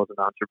successful as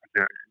an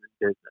entrepreneur in this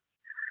business.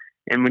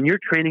 And when you're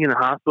training in the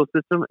hospital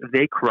system,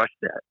 they crush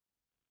that.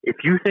 If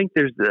you think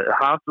there's a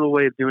hospital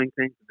way of doing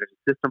things, and there's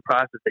a system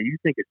process that you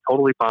think is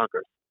totally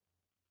bonkers,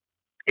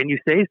 and you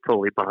say it's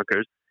totally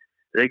bonkers,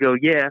 they go,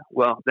 yeah,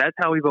 well, that's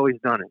how we've always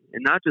done it.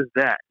 And not just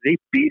that, they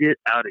beat it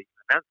out of you.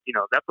 And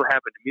that's what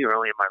happened to me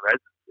early in my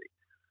residency.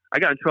 I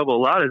got in trouble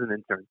a lot as an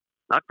intern,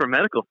 not for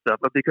medical stuff,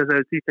 but because I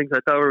would see things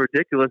I thought were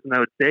ridiculous, and I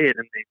would say it,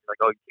 and they'd be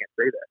like, oh, you can't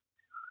say that.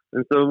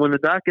 And so when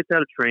the doc gets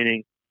out of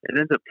training, it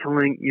ends up kills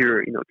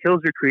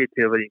your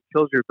creativity,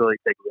 kills your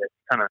ability to take risks,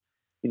 kind of,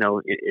 you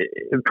know,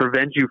 it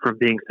prevents you from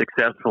being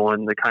successful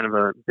in the kind of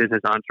a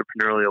business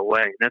entrepreneurial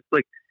way. And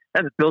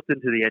that's built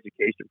into the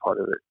education part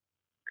of it.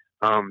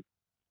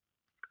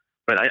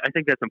 But I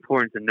think that's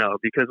important to know,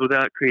 because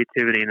without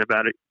creativity and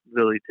about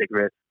ability to take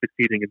risks,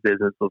 succeeding in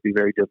business will be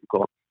very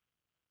difficult.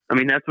 I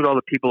mean, that's what all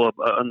the people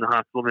in the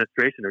hospital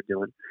administration are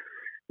doing.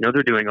 You know,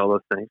 they're doing all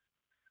those things.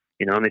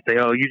 You know, and they say,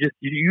 "Oh, you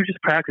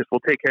just practice.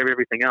 We'll take care of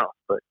everything else."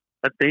 But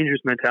that's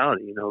dangerous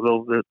mentality. You know,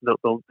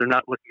 they're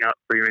not looking out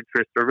for your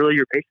interest or really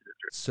your patient's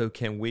interest. So,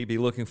 can we be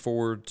looking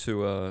forward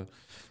to?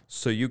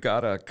 So you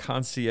got a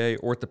concierge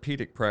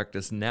orthopedic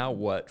practice. Now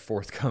what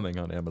forthcoming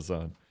on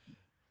Amazon?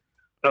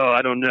 Oh,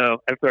 I don't know.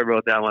 After I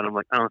wrote that one, I'm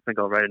like, I don't think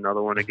I'll write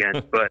another one again.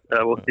 But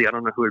we'll see. I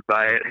don't know who would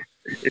buy it.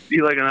 It'd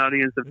be like an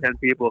audience of 10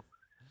 people.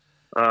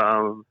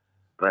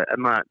 But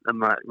I'm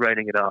not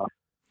writing it off.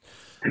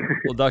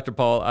 Well, Dr.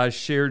 Paul, I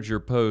shared your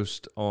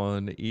post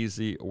on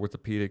Easy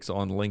Orthopedics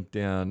on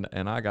LinkedIn,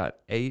 and I got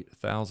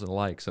 8,000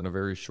 likes in a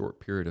very short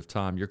period of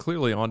time. You're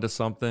clearly onto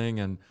something,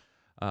 and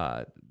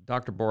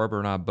Dr. Barber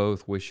and I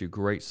both wish you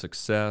great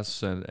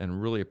success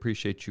and really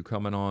appreciate you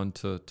coming on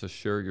to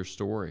share your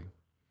story.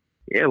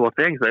 Yeah, well,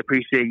 thanks. I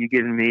appreciate you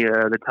giving me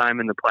the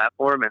time and the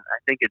platform, and I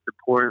think it's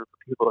important for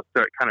people to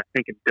start kind of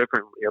thinking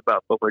differently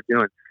about what we're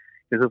doing.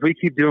 Because if we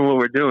keep doing what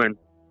we're doing,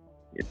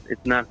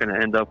 it's not going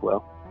to end up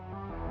well.